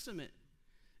Old Testament.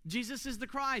 Jesus is the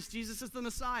Christ. Jesus is the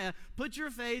Messiah. Put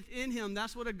your faith in him.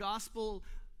 That's what a gospel,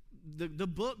 the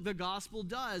book, the gospel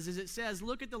does, is it says,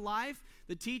 look at the life,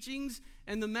 the teachings,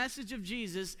 and the message of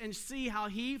Jesus and see how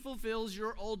he fulfills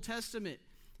your Old Testament.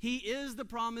 He is the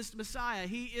promised Messiah.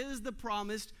 He is the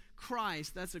promised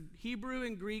Christ. That's a Hebrew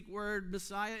and Greek word.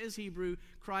 Messiah is Hebrew,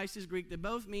 Christ is Greek. They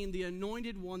both mean the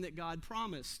anointed one that God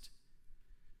promised.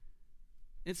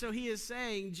 And so he is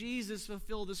saying Jesus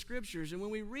fulfilled the Scriptures. And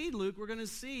when we read Luke, we're going to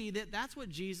see that that's what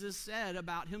Jesus said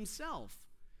about himself.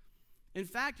 In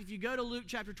fact, if you go to Luke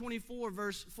chapter 24,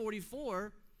 verse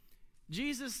 44,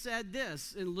 Jesus said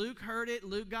this, and Luke heard it.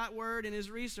 Luke got word in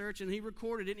his research, and he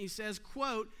recorded it, and he says,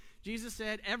 quote, Jesus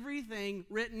said, everything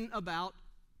written about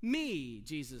me,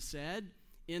 Jesus said,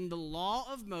 in the law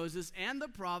of Moses and the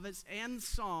prophets and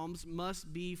Psalms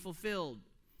must be fulfilled.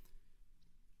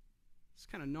 It's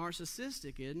kind of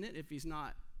narcissistic, isn't it, if he's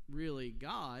not really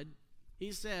God?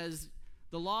 He says,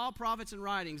 the law, prophets, and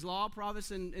writings, law, prophets,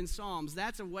 and Psalms,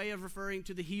 that's a way of referring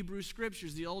to the Hebrew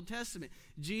Scriptures, the Old Testament.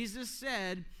 Jesus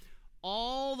said,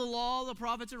 all the law, the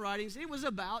prophets, and writings, it was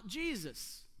about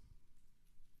Jesus.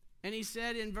 And he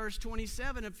said in verse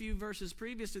 27, a few verses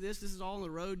previous to this is all on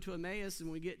the road to Emmaus, and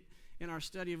when we get in our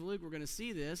study of Luke, we're going to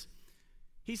see this.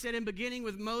 He said, in beginning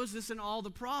with Moses and all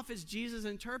the prophets, Jesus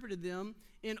interpreted them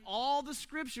in all the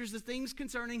Scriptures, the things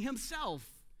concerning himself.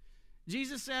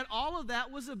 Jesus said all of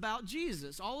that was about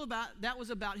Jesus. All about that was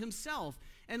about himself.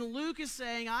 And Luke is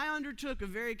saying, I undertook a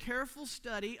very careful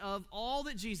study of all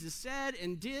that Jesus said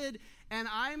and did, and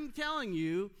I'm telling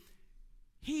you,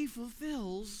 he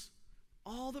fulfills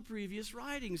all the previous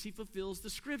writings. He fulfills the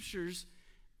Scriptures,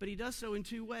 but he does so in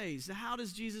two ways. How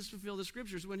does Jesus fulfill the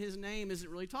Scriptures when his name isn't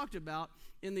really talked about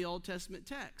in the Old Testament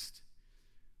text?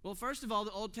 Well, first of all,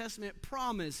 the Old Testament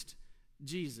promised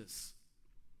Jesus.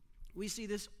 We see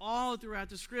this all throughout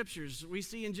the Scriptures. We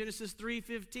see in Genesis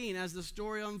 3:15, as the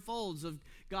story unfolds of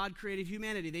God created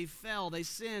humanity. They fell, they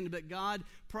sinned, but God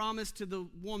promised to the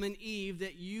woman Eve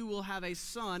that you will have a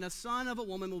son of a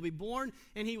woman will be born,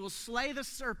 and he will slay the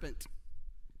serpent.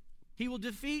 He will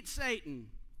defeat Satan.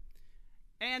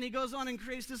 And he goes on and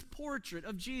creates this portrait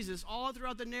of Jesus all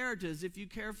throughout the narratives. If you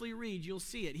carefully read, you'll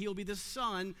see it. He'll be the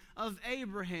son of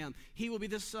Abraham. He will be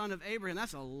the son of Abraham.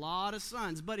 That's a lot of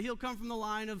sons. But he'll come from the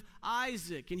line of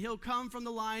Isaac, and he'll come from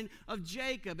the line of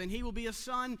Jacob, and he will be a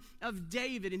son of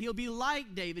David, and he'll be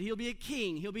like David. He'll be a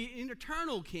king. He'll be an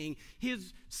eternal king.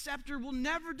 His scepter will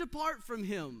never depart from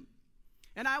him.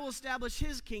 And I will establish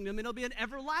his kingdom, and it'll be an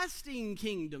everlasting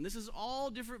kingdom. This is all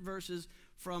different verses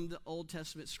from the Old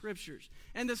Testament Scriptures.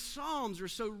 And the Psalms are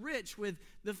so rich with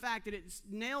the fact that it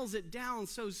nails it down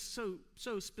so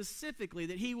specifically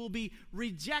that he will be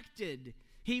rejected.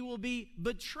 He will be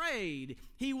betrayed.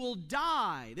 He will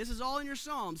die. This is all in your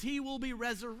Psalms. He will be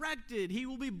resurrected. He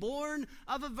will be born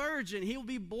of a virgin. He will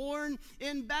be born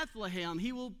in Bethlehem.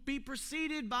 He will be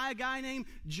preceded by a guy named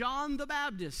John the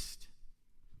Baptist.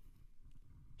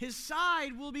 His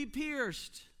side will be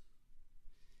pierced.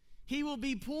 He will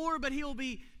be poor, but he will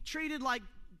be treated like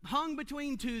hung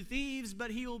between two thieves, but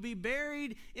he will be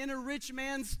buried in a rich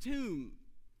man's tomb.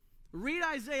 Read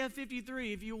Isaiah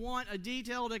 53 if you want a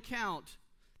detailed account,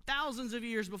 thousands of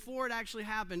years before it actually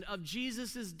happened, of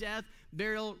Jesus' death,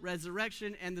 burial,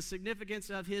 resurrection, and the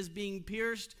significance of his being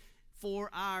pierced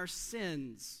for our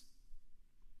sins.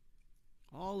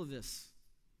 All of this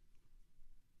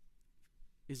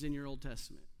is in your Old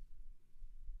Testament.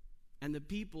 And the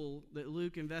people that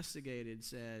Luke investigated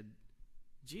said,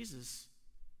 Jesus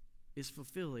is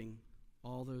fulfilling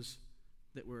all those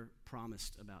that were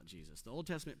promised about Jesus. The Old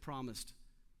Testament promised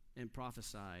and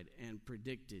prophesied and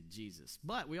predicted Jesus.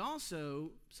 But we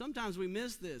also, sometimes we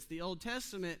miss this. The Old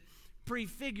Testament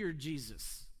prefigured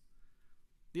Jesus.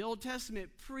 The Old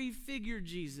Testament prefigured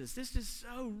Jesus. This is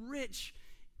so rich.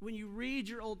 When you read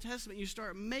your Old Testament, you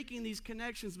start making these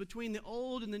connections between the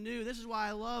Old and the New. This is why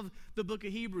I love the book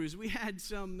of Hebrews. We had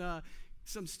some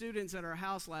students at our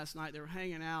house last night. They were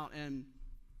hanging out, and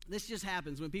This just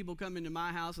happens when people come into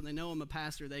my house and they know I'm a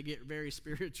pastor. They get very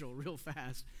spiritual real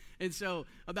fast. And so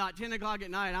about 10 o'clock at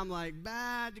night, I'm like,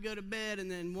 about to go to bed. And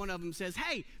then one of them says,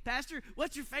 hey, pastor,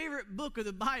 what's your favorite book of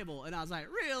the Bible? And I was like,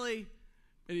 really?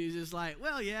 And he's just like,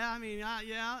 well, yeah,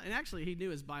 yeah. And actually, he knew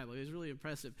his Bible. He was really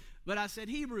impressive. But I said,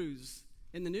 Hebrews.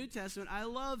 In the New Testament, I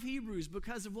love Hebrews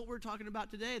because of what we're talking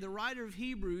about today. The writer of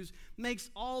Hebrews makes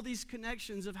all these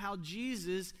connections of how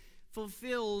Jesus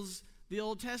fulfills the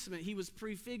Old Testament. He was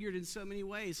prefigured in so many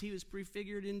ways. He was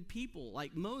prefigured in people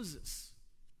like Moses.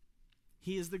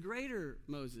 He is the greater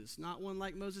Moses. Not one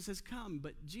like Moses has come,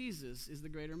 but Jesus is the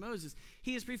greater Moses.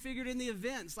 He is prefigured in the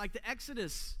events like the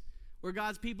Exodus, where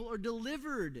God's people are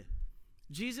delivered.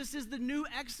 Jesus is the new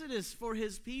Exodus for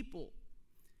his people.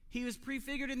 He was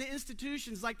prefigured in the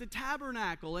institutions like the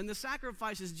tabernacle and the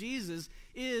sacrifices. Jesus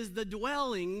is the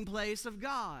dwelling place of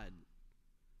God.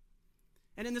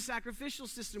 And in the sacrificial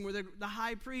system where the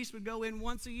high priest would go in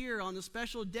once a year on the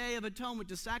special day of atonement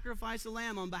to sacrifice a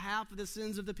lamb on behalf of the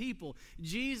sins of the people.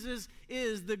 Jesus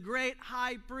is the great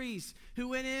high priest who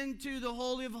went into the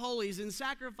Holy of Holies and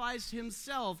sacrificed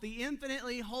himself, the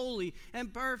infinitely holy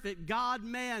and perfect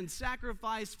God-man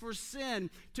sacrifice for sin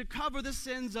to cover the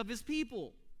sins of his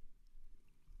people.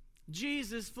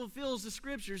 Jesus fulfills the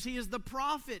scriptures. He is the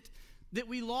prophet that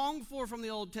we long for from the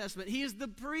Old Testament. He is the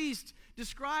priest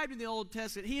described in the Old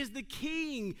Testament. He is the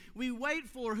king we wait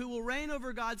for who will reign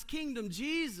over God's kingdom.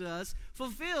 Jesus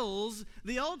fulfills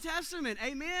the Old Testament.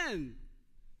 Amen.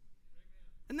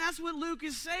 And that's what Luke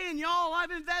is saying. Y'all,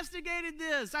 I've investigated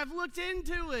this. I've looked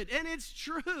into it, and it's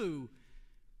true.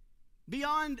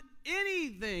 Beyond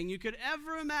anything you could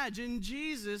ever imagine,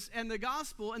 Jesus and the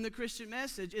gospel and the Christian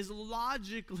message is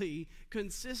logically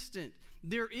consistent.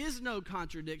 There is no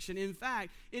contradiction. In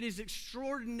fact, it is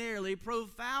extraordinarily,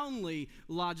 profoundly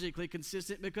logically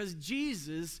consistent because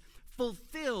Jesus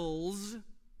fulfills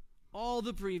all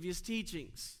the previous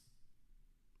teachings.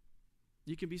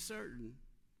 You can be certain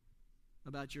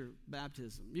about your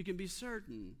baptism. You can be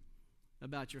certain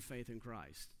about your faith in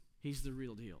Christ. He's the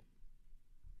real deal.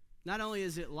 Not only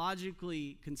is it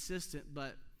logically consistent,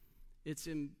 but it's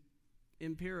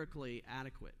empirically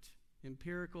adequate.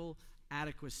 Empirical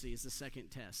adequacy is the second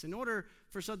test. In order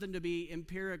for something to be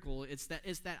empirical, it's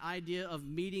that idea of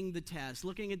meeting the test,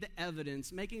 looking at the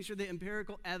evidence, making sure the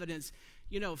empirical evidence,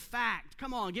 fact.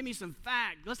 Come on, give me some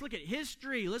fact. Let's look at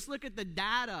history. Let's look at the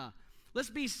data. Let's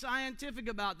be scientific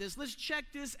about this. Let's check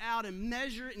this out and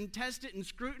measure it and test it and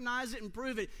scrutinize it and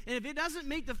prove it. And if it doesn't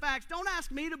meet the facts, don't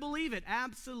ask me to believe it.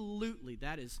 Absolutely,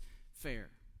 that is fair.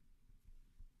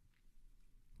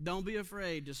 Don't be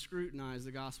afraid to scrutinize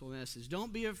the gospel message.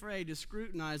 Don't be afraid to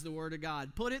scrutinize the Word of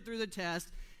God. Put it through the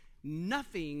test.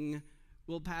 Nothing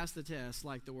will pass the test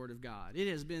like the Word of God. It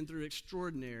has been through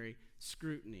extraordinary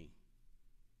scrutiny.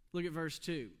 Look at verse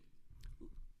 2.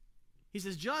 He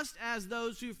says, just as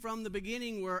those who from the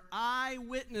beginning were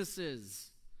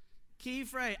eyewitnesses, key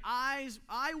phrase,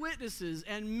 eyewitnesses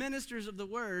and ministers of the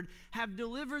word have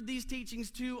delivered these teachings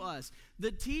to us.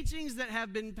 The teachings that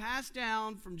have been passed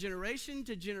down from generation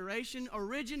to generation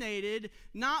originated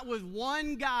not with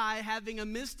one guy having a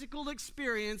mystical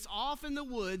experience off in the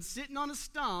woods, sitting on a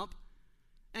stump,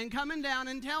 and coming down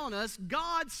and telling us,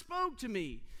 God spoke to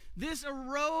me. This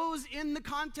arose in the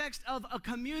context of a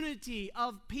community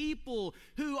of people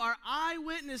who are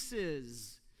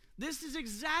eyewitnesses. This is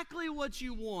exactly what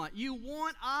you want. You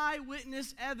want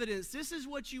eyewitness evidence. This is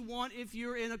what you want if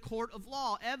you're in a court of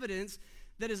law. Evidence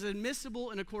that is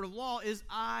admissible in a court of law is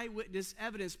eyewitness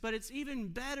evidence. But it's even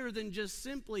better than just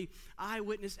simply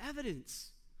eyewitness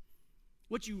evidence.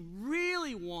 What you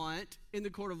really want in the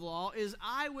court of law is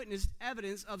eyewitness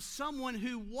evidence of someone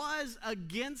who was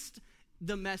against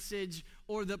the message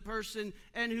or the person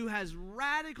and who has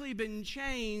radically been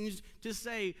changed to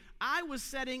say, I was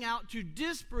setting out to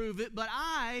disprove it, but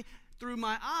I, through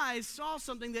my eyes, saw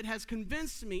something that has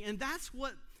convinced me. And that's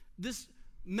what this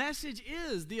message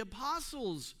is. The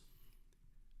apostles,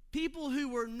 people who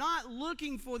were not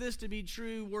looking for this to be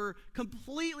true, were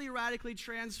completely radically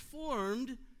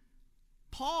transformed.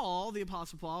 Paul, the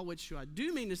Apostle Paul, which I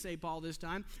do mean to say Paul this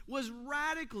time, was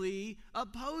radically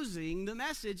opposing the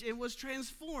message and was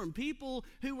transformed. People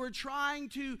who were trying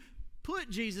to put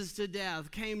Jesus to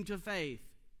death came to faith.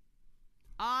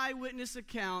 Eyewitness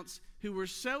accounts who were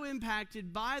so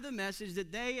impacted by the message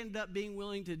that they ended up being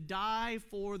willing to die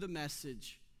for the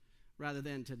message rather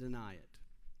than to deny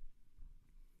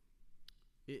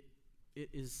it. It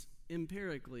is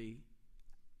empirically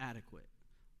adequate.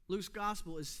 Luke's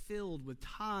gospel is filled with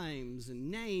times and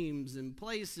names and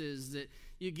places that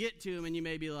you get to them and you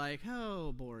may be like,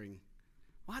 oh, boring.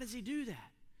 Why does he do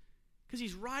that? Because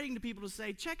he's writing to people to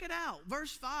say, check it out.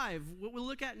 Verse 5, what we'll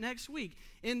look at next week.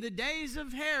 In the days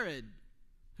of Herod,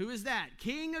 who is that?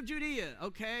 King of Judea.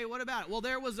 Okay, what about it? Well,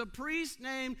 there was a priest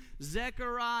named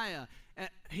Zechariah.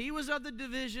 He was of the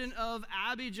division of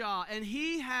Abijah, and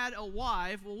he had a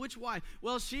wife. Well, which wife?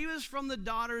 Well, she was from the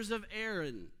daughters of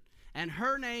Aaron, and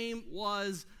her name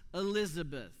was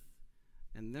Elizabeth.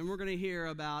 And then we're going to hear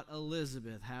about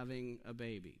Elizabeth having a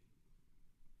baby.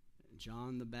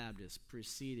 John the Baptist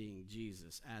preceding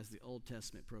Jesus, as the Old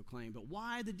Testament proclaimed. But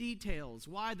why the details?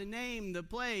 Why the name, the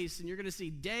place? And you're going to see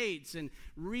dates and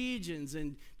regions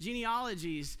and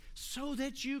genealogies so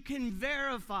that you can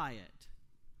verify it.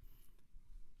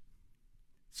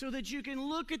 So that you can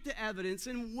look at the evidence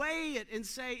and weigh it and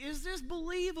say, is this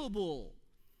believable?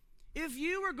 If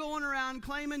you were going around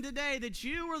claiming today that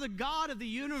you were the God of the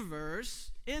universe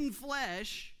in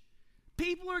flesh,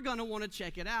 people are going to want to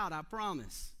check it out, I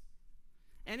promise.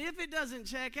 And if it doesn't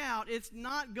check out, it's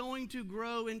not going to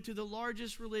grow into the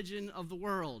largest religion of the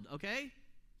world, okay?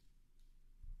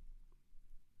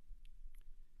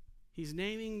 He's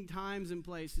naming times and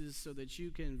places so that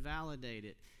you can validate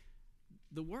it.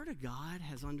 The Word of God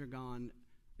has undergone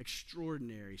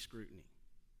extraordinary scrutiny.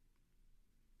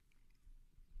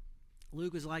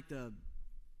 Luke was like the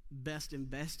best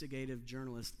investigative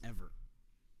journalist ever.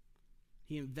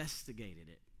 He investigated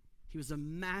it. He was a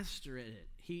master at it.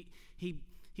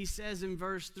 He says in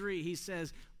verse 3, he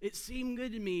says, it seemed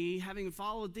good to me, having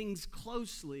followed things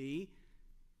closely,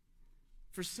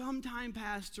 for some time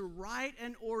past to write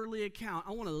an orderly account.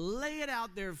 I want to lay it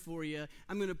out there for you.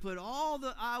 I'm going to put all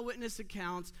the eyewitness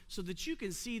accounts so that you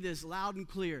can see this loud and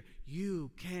clear.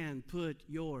 You can put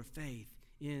your faith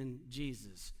in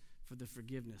Jesus for the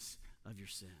forgiveness of your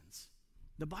sins.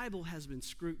 The Bible has been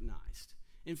scrutinized.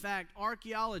 In fact,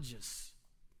 archaeologists,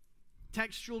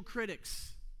 textual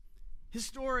critics,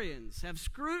 historians have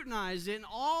scrutinized it, and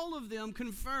all of them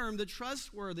confirm the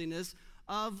trustworthiness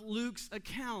of Luke's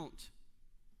account.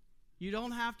 You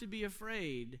don't have to be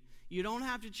afraid. You don't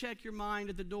have to check your mind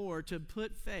at the door to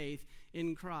put faith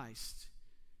in Christ.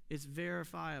 It's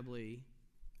verifiably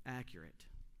accurate.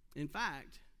 In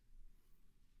fact,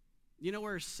 you know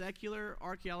where secular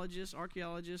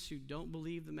archaeologists who don't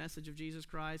believe the message of Jesus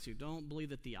Christ, who don't believe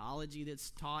the theology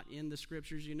that's taught in the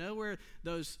Scriptures, you know where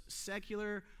those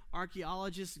secular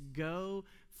archaeologists go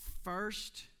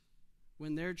first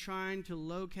when they're trying to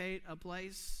locate a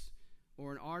place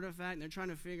or an artifact, and they're trying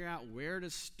to figure out where to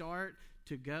start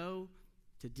to go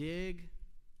to dig?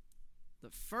 The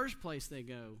first place they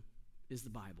go is the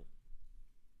Bible,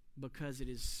 because it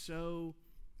is so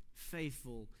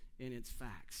faithful in its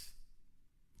facts.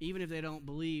 Even if they don't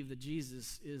believe that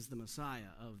Jesus is the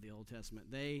Messiah of the Old Testament,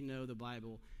 they know the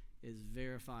Bible is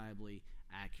verifiably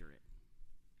accurate.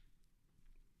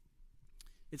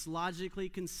 It's logically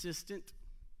consistent.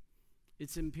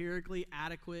 It's empirically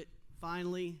adequate.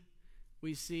 Finally,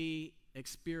 we see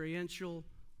experiential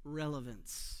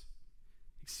relevance.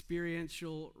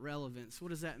 Experiential relevance. What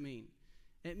does that mean?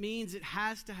 It means it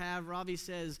has to have, Ravi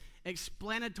says,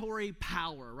 explanatory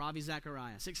power. Ravi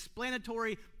Zacharias.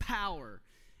 Explanatory power.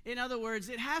 In other words,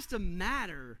 it has to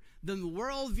matter. The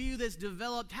worldview that's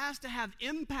developed has to have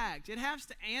impact. It has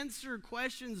to answer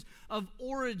questions of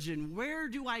origin. Where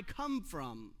do I come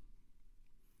from?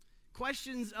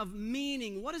 Questions of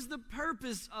meaning. What is the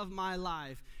purpose of my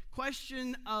life?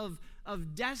 Question of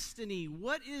destiny.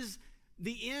 What is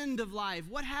the end of life?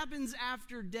 What happens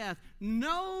after death?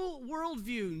 No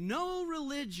worldview, no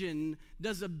religion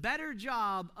does a better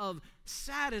job of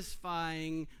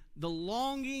satisfying the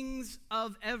longings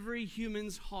of every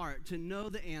human's heart to know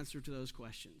the answer to those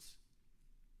questions.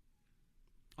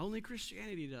 Only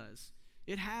Christianity does.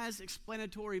 It has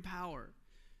explanatory power.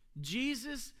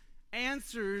 Jesus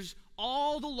answers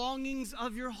all the longings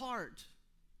of your heart.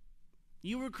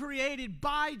 You were created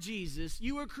by Jesus.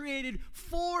 You were created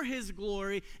for His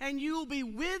glory, and you will be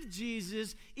with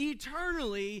Jesus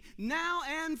eternally, now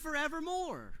and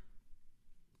forevermore.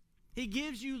 He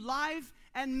gives you life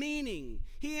and meaning.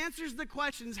 He answers the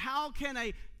questions, how can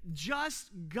a just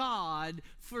God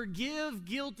forgive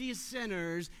guilty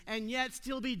sinners and yet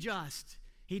still be just?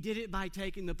 He did it by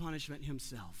taking the punishment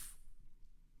Himself.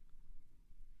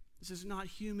 This is not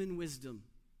human wisdom.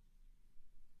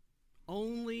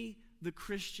 Only the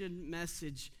Christian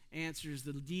message answers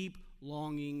the deep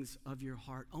longings of your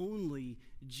heart. Only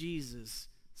Jesus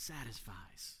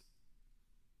satisfies.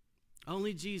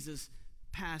 Only Jesus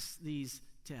passed these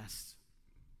tests.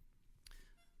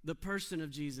 The person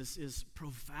of Jesus is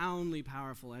profoundly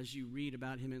powerful as you read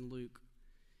about Him in Luke.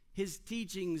 His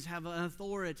teachings have an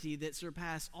authority that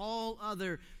surpass all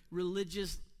other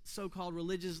religious, so-called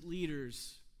religious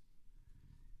leaders.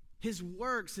 His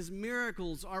works, his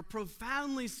miracles are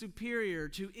profoundly superior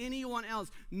to anyone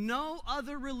else. No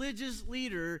other religious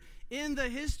leader in the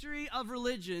history of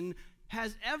religion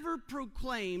has ever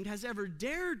proclaimed, has ever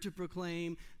dared to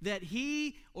proclaim that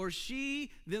he or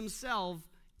she themselves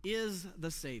is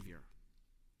the Savior.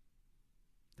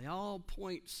 They all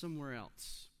point somewhere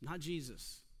else, not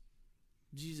Jesus.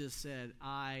 Jesus said,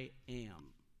 I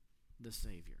am the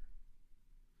Savior.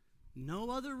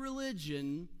 No other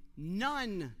religion,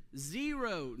 none,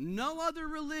 zero, no other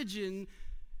religion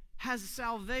has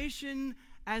salvation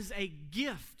as a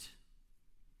gift.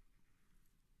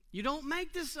 You don't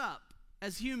make this up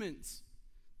as humans.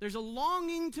 There's a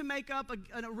longing to make up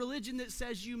a religion that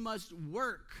says you must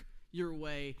work your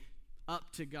way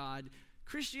up to God.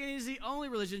 Christianity is the only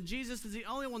religion. Jesus is the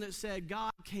only one that said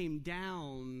God came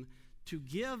down to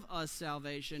give us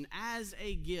salvation as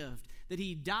a gift. That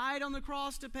he died on the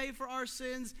cross to pay for our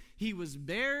sins. He was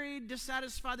buried to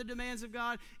satisfy the demands of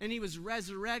God. And he was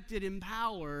resurrected in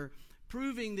power,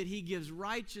 proving that he gives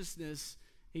righteousness.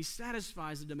 He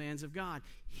satisfies the demands of God.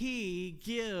 He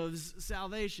gives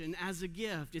salvation as a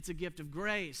gift. It's a gift of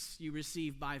grace you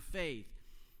receive by faith.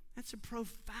 That's a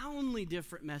profoundly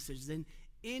different message than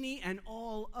any and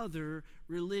all other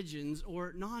religions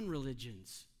or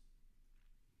non-religions.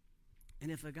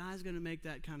 And if a guy's going to make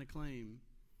that kind of claim,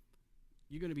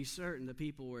 you're going to be certain the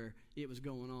people where it was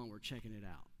going on were checking it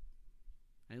out.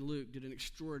 And Luke did an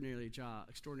extraordinary job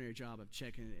of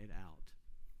checking it out.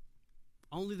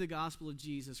 Only the gospel of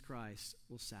Jesus Christ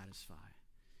will satisfy.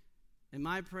 And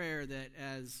my prayer that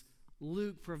as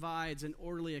Luke provides an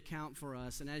orderly account for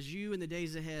us, and as you in the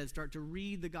days ahead start to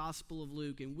read the Gospel of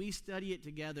Luke and we study it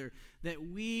together, that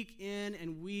week in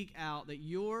and week out, that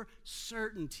your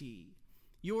certainty,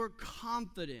 your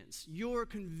confidence, your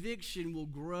conviction will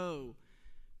grow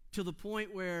to the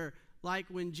point where, like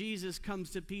when Jesus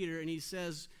comes to Peter and he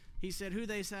said, who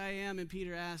they say I am? And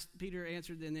Peter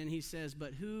answered, and then he says,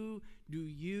 but who do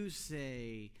you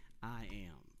say I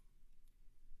am?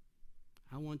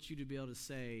 I want you to be able to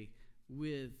say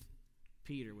with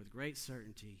Peter, with great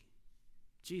certainty,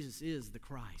 Jesus is the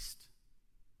Christ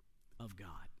of God.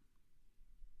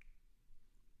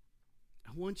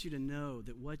 I want you to know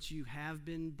that what you have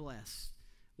been blessed,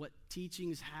 what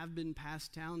teachings have been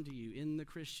passed down to you in the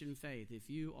Christian faith, if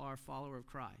you are a follower of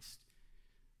Christ,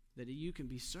 that you can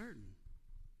be certain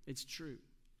it's true.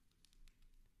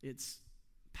 It's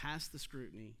past the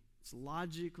scrutiny. It's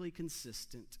logically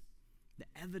consistent. The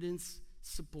evidence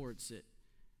supports it.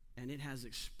 And it has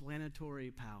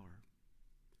explanatory power.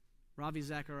 Ravi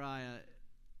Zachariah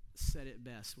said it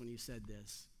best when he said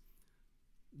this.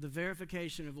 The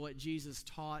verification of what Jesus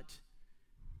taught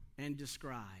and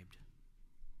described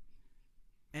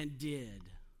and did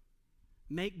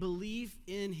make belief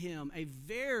in him a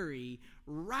very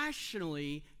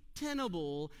rationally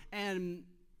tenable and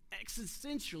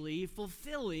existentially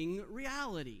fulfilling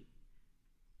reality.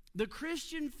 The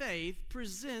Christian faith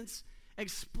presents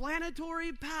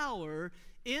explanatory power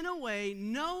in a way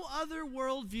no other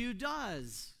worldview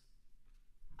does.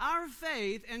 Our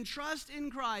faith and trust in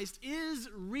Christ is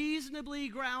reasonably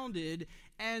grounded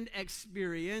and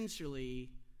experientially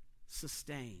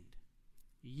sustained.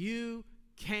 You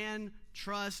can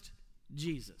trust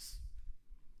Jesus.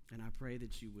 And I pray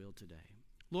that you will today.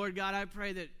 Lord God, I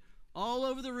pray that all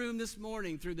over the room this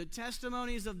morning, through the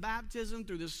testimonies of baptism,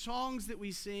 through the songs that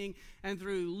we sing, and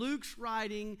through Luke's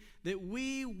writing, that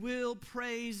we will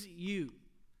praise you,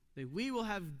 that we will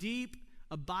have deep,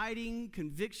 abiding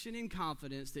conviction and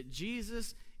confidence that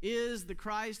Jesus is the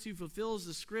Christ who fulfills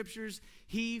the Scriptures.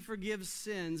 He forgives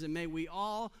sins, and may we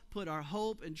all put our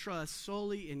hope and trust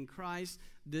solely in Christ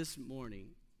this morning.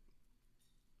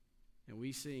 And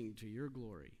we sing to your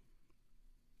glory.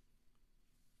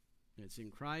 And it's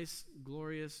in Christ's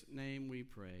glorious name we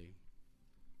pray.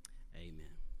 Amen.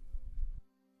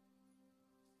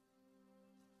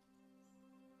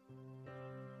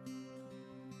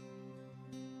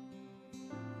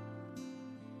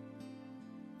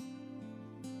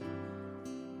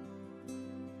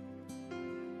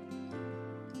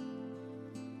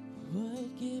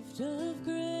 What gift of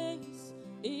grace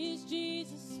is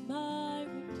Jesus my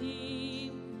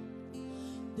Redeemer?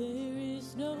 There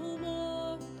is no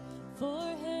more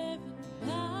for heaven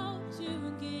how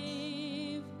to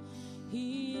give.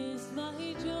 He is my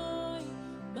joy,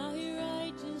 my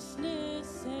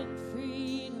righteousness and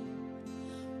freedom,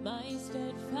 my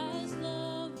steadfast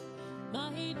love,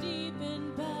 my deep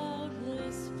and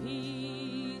boundless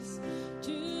peace.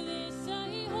 To this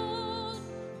I hold,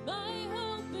 my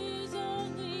hope is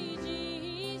only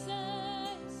Jesus,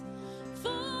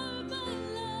 for my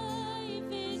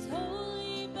life is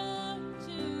wholly bound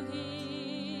to Him.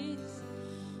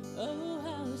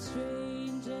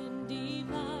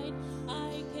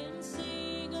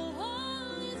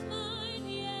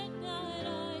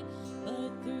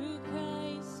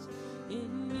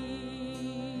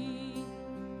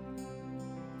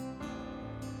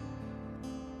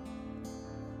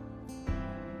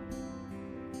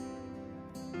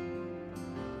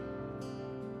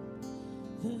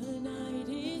 The night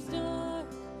is dark,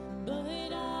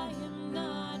 but I am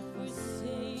not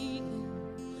forsaken.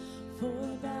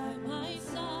 For by my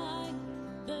side,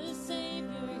 the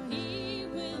Savior, He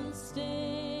will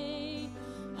stay.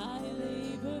 I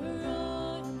labor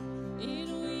on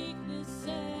in weakness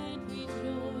and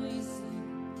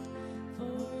rejoicing,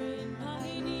 for in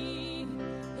my need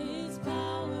His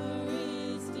power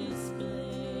is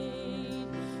displayed.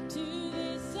 To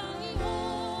this I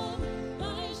hold,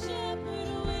 my shepherd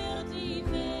will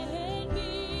defend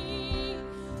me.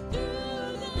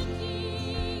 Through the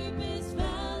deepest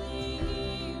valley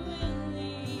He will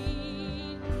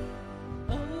lead.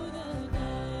 Oh, the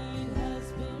night has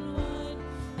been won,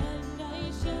 and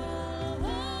I shall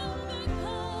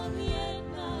overcome, yet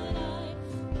not I,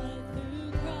 but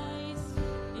through Christ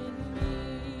in me.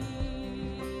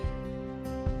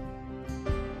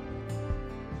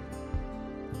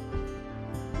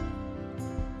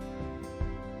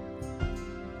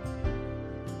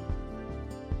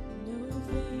 No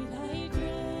fate I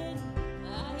dread,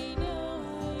 I know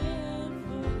I am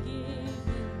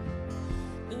forgiven.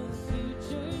 The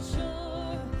future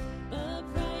sure, the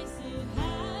price it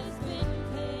has been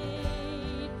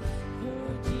paid. For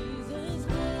Jesus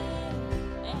bled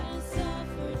and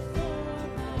suffered for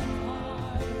my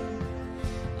pardon,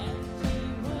 and He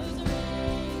was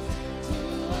raised to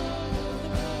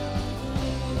overthrow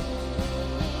the grave.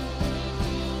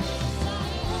 To this I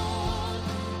hold,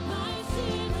 my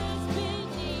sin has been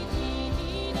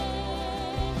defeated.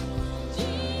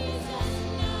 Jesus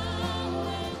now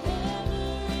and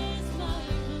ever is my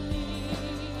plea.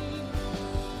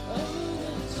 Oh,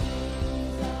 the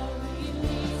chains are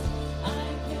released, I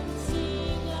can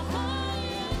sing high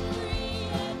and free,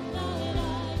 and not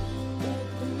I, but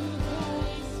through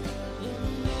Christ in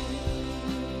me.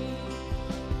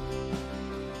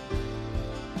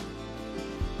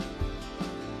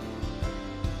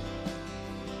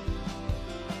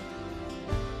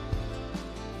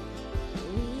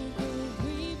 With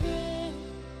every breath,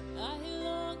 I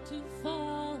long to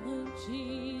follow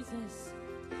Jesus,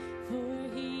 for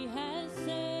He has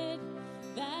said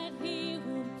that He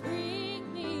will bring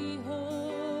me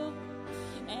home.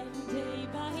 And day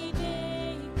by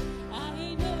day,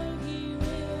 I know He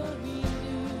will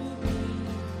renew me,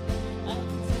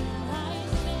 until I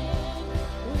stand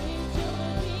with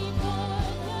joy before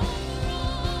the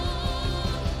throne.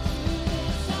 To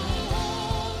this I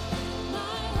hold,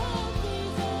 my hope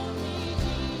is only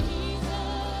Jesus.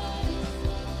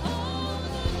 All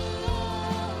the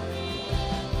glory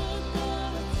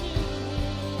evermore to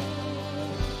Him.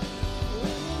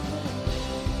 When the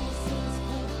race is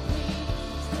complete,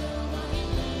 still my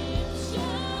lips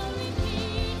shall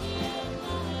repeat, yet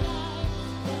not I,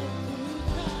 but through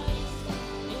Christ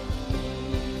in me.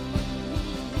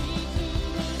 To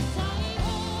this I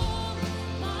hold,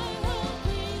 my hope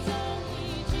is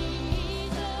only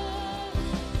Jesus.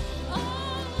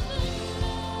 All the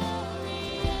glory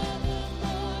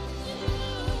evermore to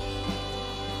Him.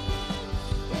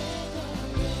 When the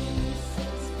race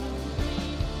is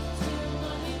complete, still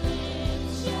my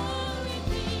lips shall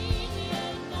repeat,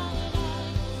 yet not I,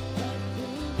 but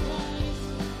through Christ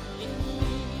in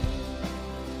me.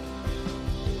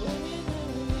 When the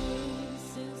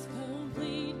race is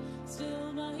complete, still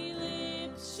my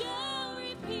lips shall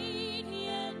repeat,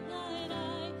 yet not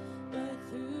I, but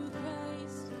through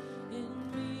Christ in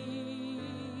me.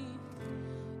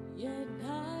 Yet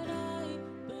not I,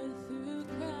 but through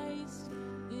Christ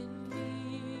in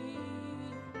me.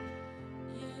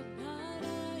 Yet not I,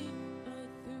 but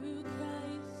through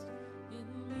Christ in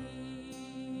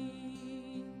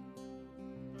me.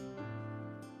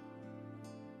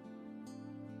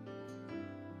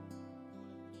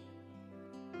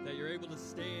 That you're able to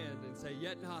stand and say,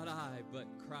 yet not I, but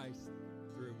Christ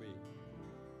through me.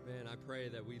 Man, I pray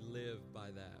that we live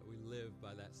by that. We live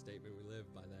by that statement. We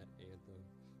live by that anthem.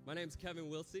 My name's Kevin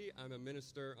Wilsey. I'm a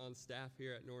minister on staff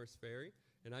here at Norris Ferry.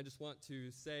 And I just want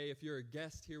to say, if you're a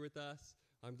guest here with us,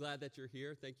 I'm glad that you're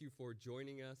here. Thank you for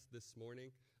joining us this morning.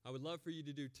 I would love for you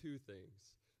to do two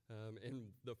things.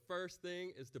 And the first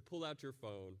thing is to pull out your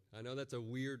phone. I know that's a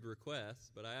weird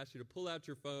request, but I ask you to pull out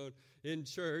your phone in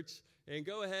church and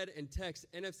go ahead and text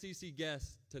NFCC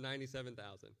guest to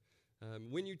 97,000.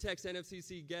 When you text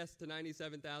NFCC guest to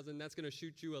 97,000, that's going to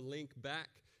shoot you a link back.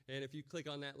 And if you click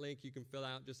on that link, you can fill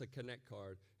out just a Connect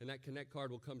card. And that Connect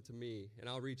card will come to me, and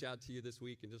I'll reach out to you this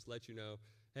week and just let you know,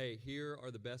 hey, here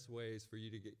are the best ways for you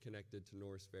to get connected to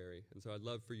Norris Ferry. And so I'd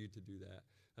love for you to do that.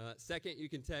 Second, you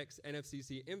can text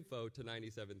NFCC info to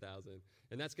 97,000,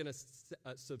 and that's going to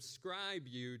subscribe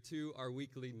you to our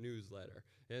weekly newsletter.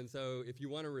 And so if you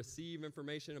want to receive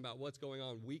information about what's going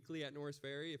on weekly at Norris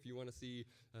Ferry, if you want to see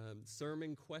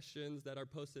sermon questions that are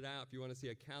posted out, if you want to see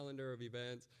a calendar of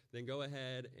events, then go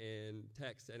ahead and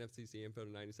text NFCC info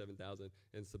to 97,000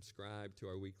 and subscribe to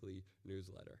our weekly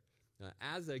newsletter.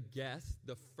 As a guest,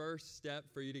 the first step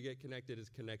for you to get connected is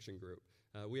Connection Group.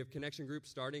 We have Connection Group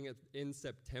starting in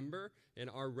September, and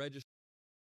our registration